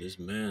anymore. And this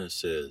man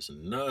says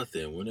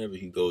nothing whenever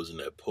he goes in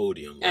that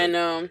podium. Like, I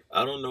know.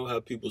 I don't know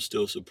how people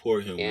still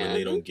support him when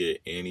they don't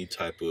get any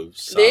type of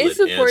solid answer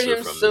from this man. They support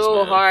him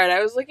so hard.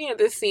 I was looking at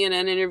this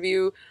CNN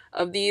interview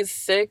of these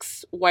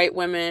 6 white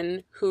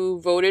women who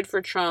voted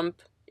for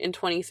Trump in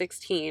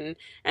 2016,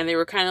 and they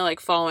were kind of like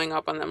following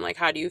up on them, like,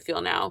 how do you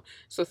feel now?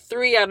 So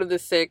 3 out of the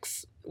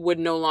 6 would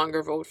no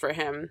longer vote for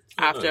him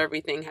after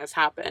everything has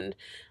happened.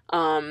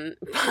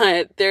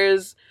 But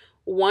there's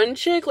one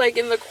chick like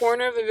in the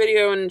corner of the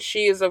video, and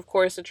she is of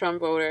course a Trump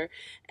voter,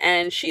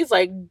 and she's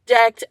like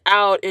decked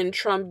out in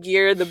Trump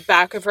gear. The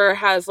back of her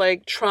has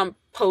like Trump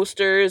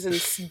posters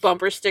and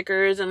bumper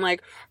stickers, and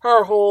like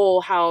her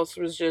whole house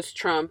was just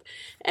Trump.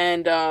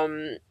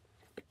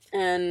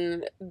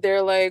 And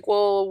they're like,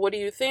 well, what do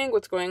you think?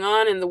 What's going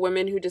on? And the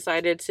women who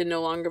decided to no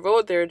longer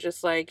vote, they're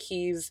just like,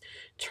 he's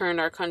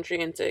turned our country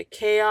into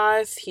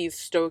chaos. He's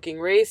stoking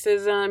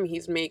racism.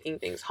 He's making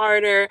things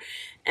harder.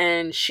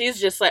 And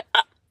she's just like,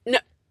 no,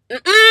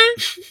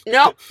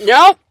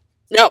 no.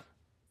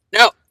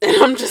 And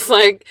I'm just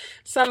like,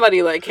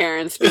 somebody let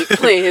Karen speak,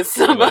 please.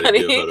 Somebody.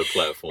 Give her the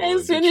platform.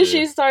 As soon as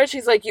she starts,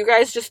 she's like, you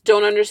guys just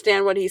don't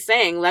understand what he's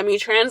saying. Let me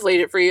translate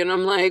it for you. And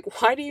I'm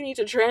like, why do you need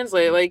to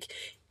translate? Like,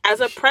 as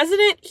a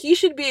president, he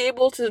should be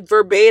able to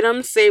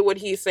verbatim say what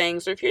he's saying.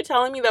 So if you're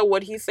telling me that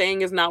what he's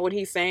saying is not what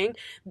he's saying,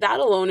 that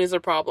alone is a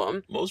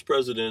problem. Most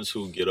presidents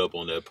who get up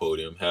on that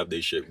podium have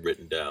their shit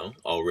written down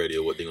already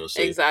of what they're going to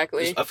say.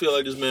 Exactly. I feel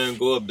like this man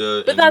go up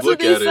there but and that's look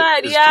what they at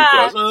said, it.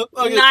 yeah.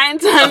 9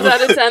 times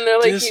out of 10, they're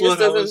like, he just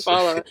doesn't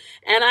follow.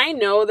 And I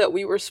know that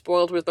we were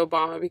spoiled with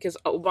Obama because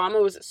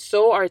Obama was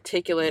so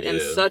articulate and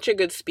such a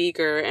good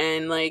speaker,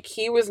 and like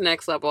he was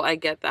next level. I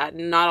get that.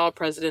 Not all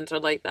presidents are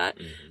like that.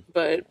 Mm-hmm.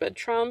 But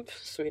Trump,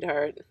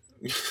 sweetheart.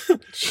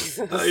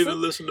 I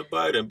even listen to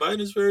Biden.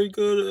 Biden's very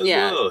good as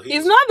well.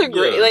 He's not the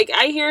great. Like,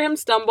 I hear him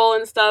stumble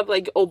and stuff.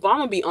 Like,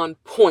 Obama be on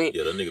point.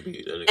 Yeah, that nigga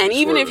be and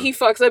even if he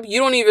fucks up, you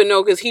don't even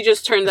know because he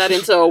just turned that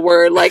into a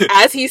word. Like,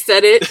 as he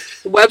said it,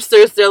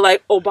 Webster's, they're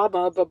like,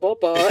 Obama,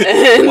 ba-ba-ba,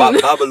 and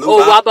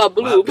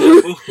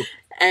Obaba-blue.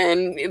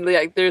 And,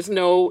 like, there's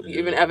no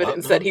even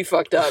evidence that he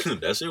fucked up.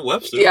 That's in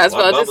Webster. Yeah, I was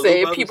about to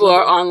say, people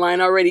are online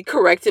already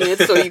correcting it,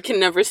 so you can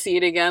never see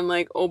it again.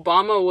 Like,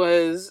 Obama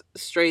was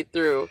straight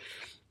through.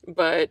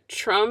 But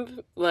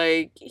Trump,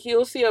 like,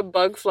 he'll see a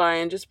bug fly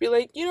and just be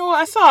like, you know what,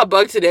 I saw a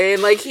bug today.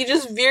 And, like, he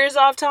just veers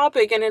off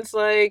topic. And it's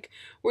like,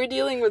 we're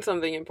dealing with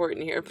something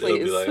important here, please.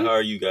 They'll be like, how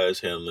are you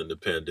guys handling the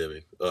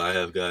pandemic? I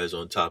have guys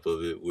on top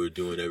of it. We're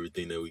doing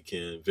everything that we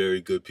can.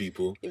 Very good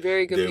people.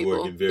 Very good people.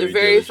 Working They're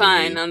very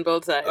fine on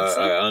both sides.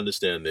 I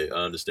understand that.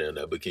 I understand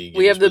that. But can you give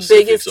we have the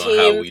biggest team.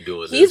 How we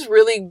doing He's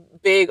really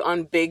big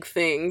on big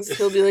things.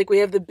 He'll be like, we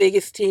have the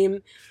biggest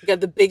team. We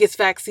got the biggest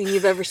vaccine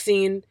you've ever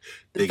seen.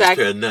 The biggest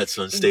pair of nuts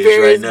on stage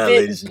right now,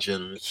 ladies and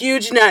gentlemen.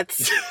 Huge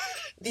nuts.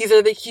 These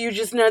are the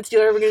hugest nuts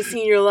you're ever going to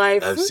see in your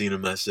life. I've seen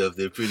them myself.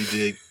 They're pretty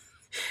big.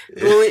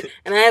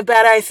 And I have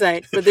bad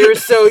eyesight, but they were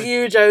so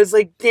huge, I was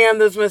like, damn,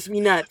 those must be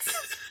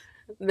nuts.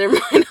 They're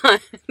my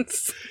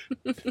nuts.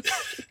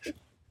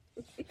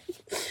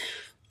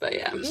 But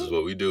yeah. This is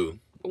what we do.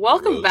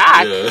 Welcome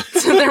back to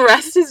The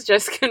Rest is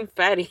Just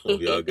Confetti. Hope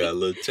y'all got a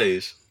little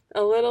taste.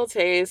 A little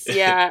taste,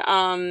 yeah.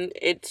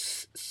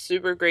 It's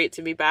super great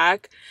to be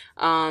back.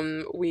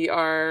 We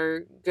are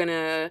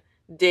gonna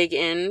dig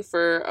in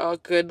for a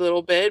good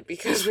little bit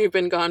because we've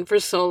been gone for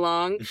so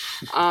long.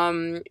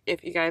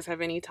 If you guys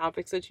have any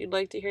topics that you'd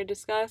like to hear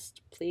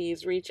discussed,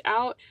 please reach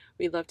out.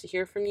 We'd love to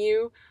hear from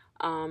you.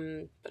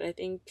 But I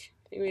think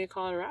we could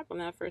call it a wrap on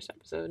that first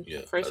episode. Yeah,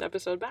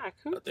 episode back.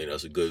 I think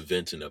that's a good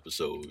venting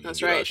episode.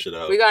 That's right.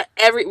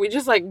 We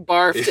just like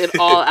barfed it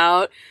all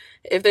out.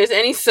 If there's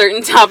any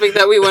certain topic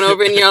that we went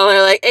over and y'all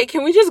are like, hey,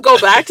 can we just go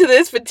back to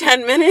this for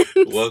 10 minutes?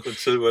 Welcome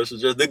to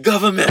the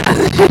government.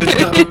 The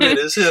government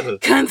is here.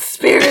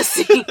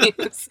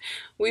 Conspiracies.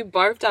 We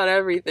barfed out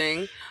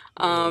everything.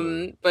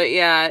 But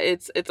yeah,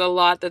 it's a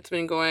lot that's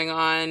been going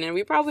on, and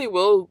we probably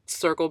will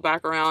circle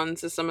back around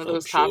to some of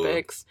those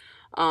topics,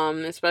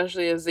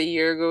 especially as the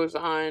year goes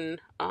on.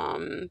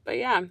 But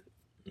yeah.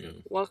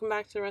 Welcome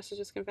back to The Rest is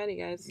Just Confetti,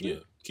 guys. Yeah.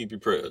 Keep your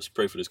prayers.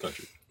 Pray for this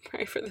country.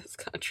 Pray for this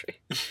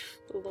country. The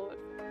Lord.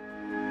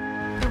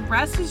 The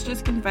Rest is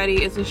Just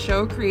Confetti is a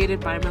show created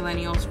by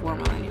millennials for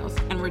millennials,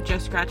 and we're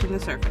just scratching the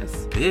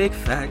surface. Big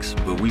facts,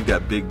 but we've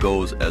got big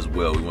goals as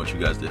well. We want you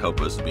guys to help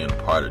us being a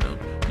part of them.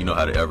 You know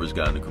how the Everest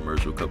guy in the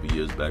commercial a couple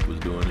years back was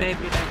doing it? Babe,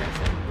 you're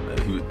digressing.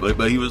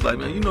 But he was like,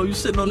 man, you're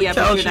sitting on the couch.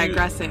 Yeah, but you're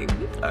digressing.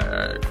 All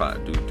right,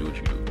 fine. Do what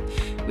you do.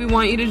 We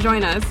want you to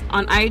join us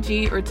on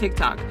IG or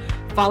TikTok.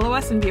 Follow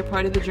us and be a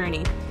part of the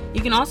journey.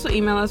 You can also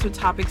email us with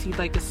topics you'd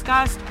like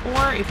discussed,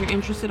 or if you're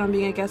interested on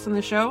being a guest on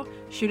the show,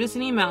 shoot us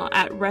an email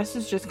at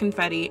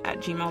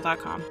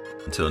restisjustconfetti@gmail.com.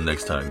 Until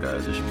next time,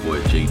 guys, it's your boy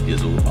Jay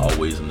Dizzle,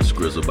 always in the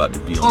scrizzle, about to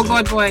be on. Oh,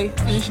 God, boy.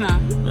 Finish now.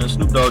 Man,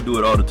 Snoop Dogg do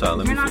it all the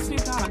time. You're not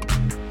Snoop Dogg.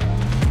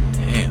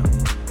 Damn.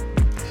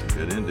 That's a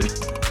good ending.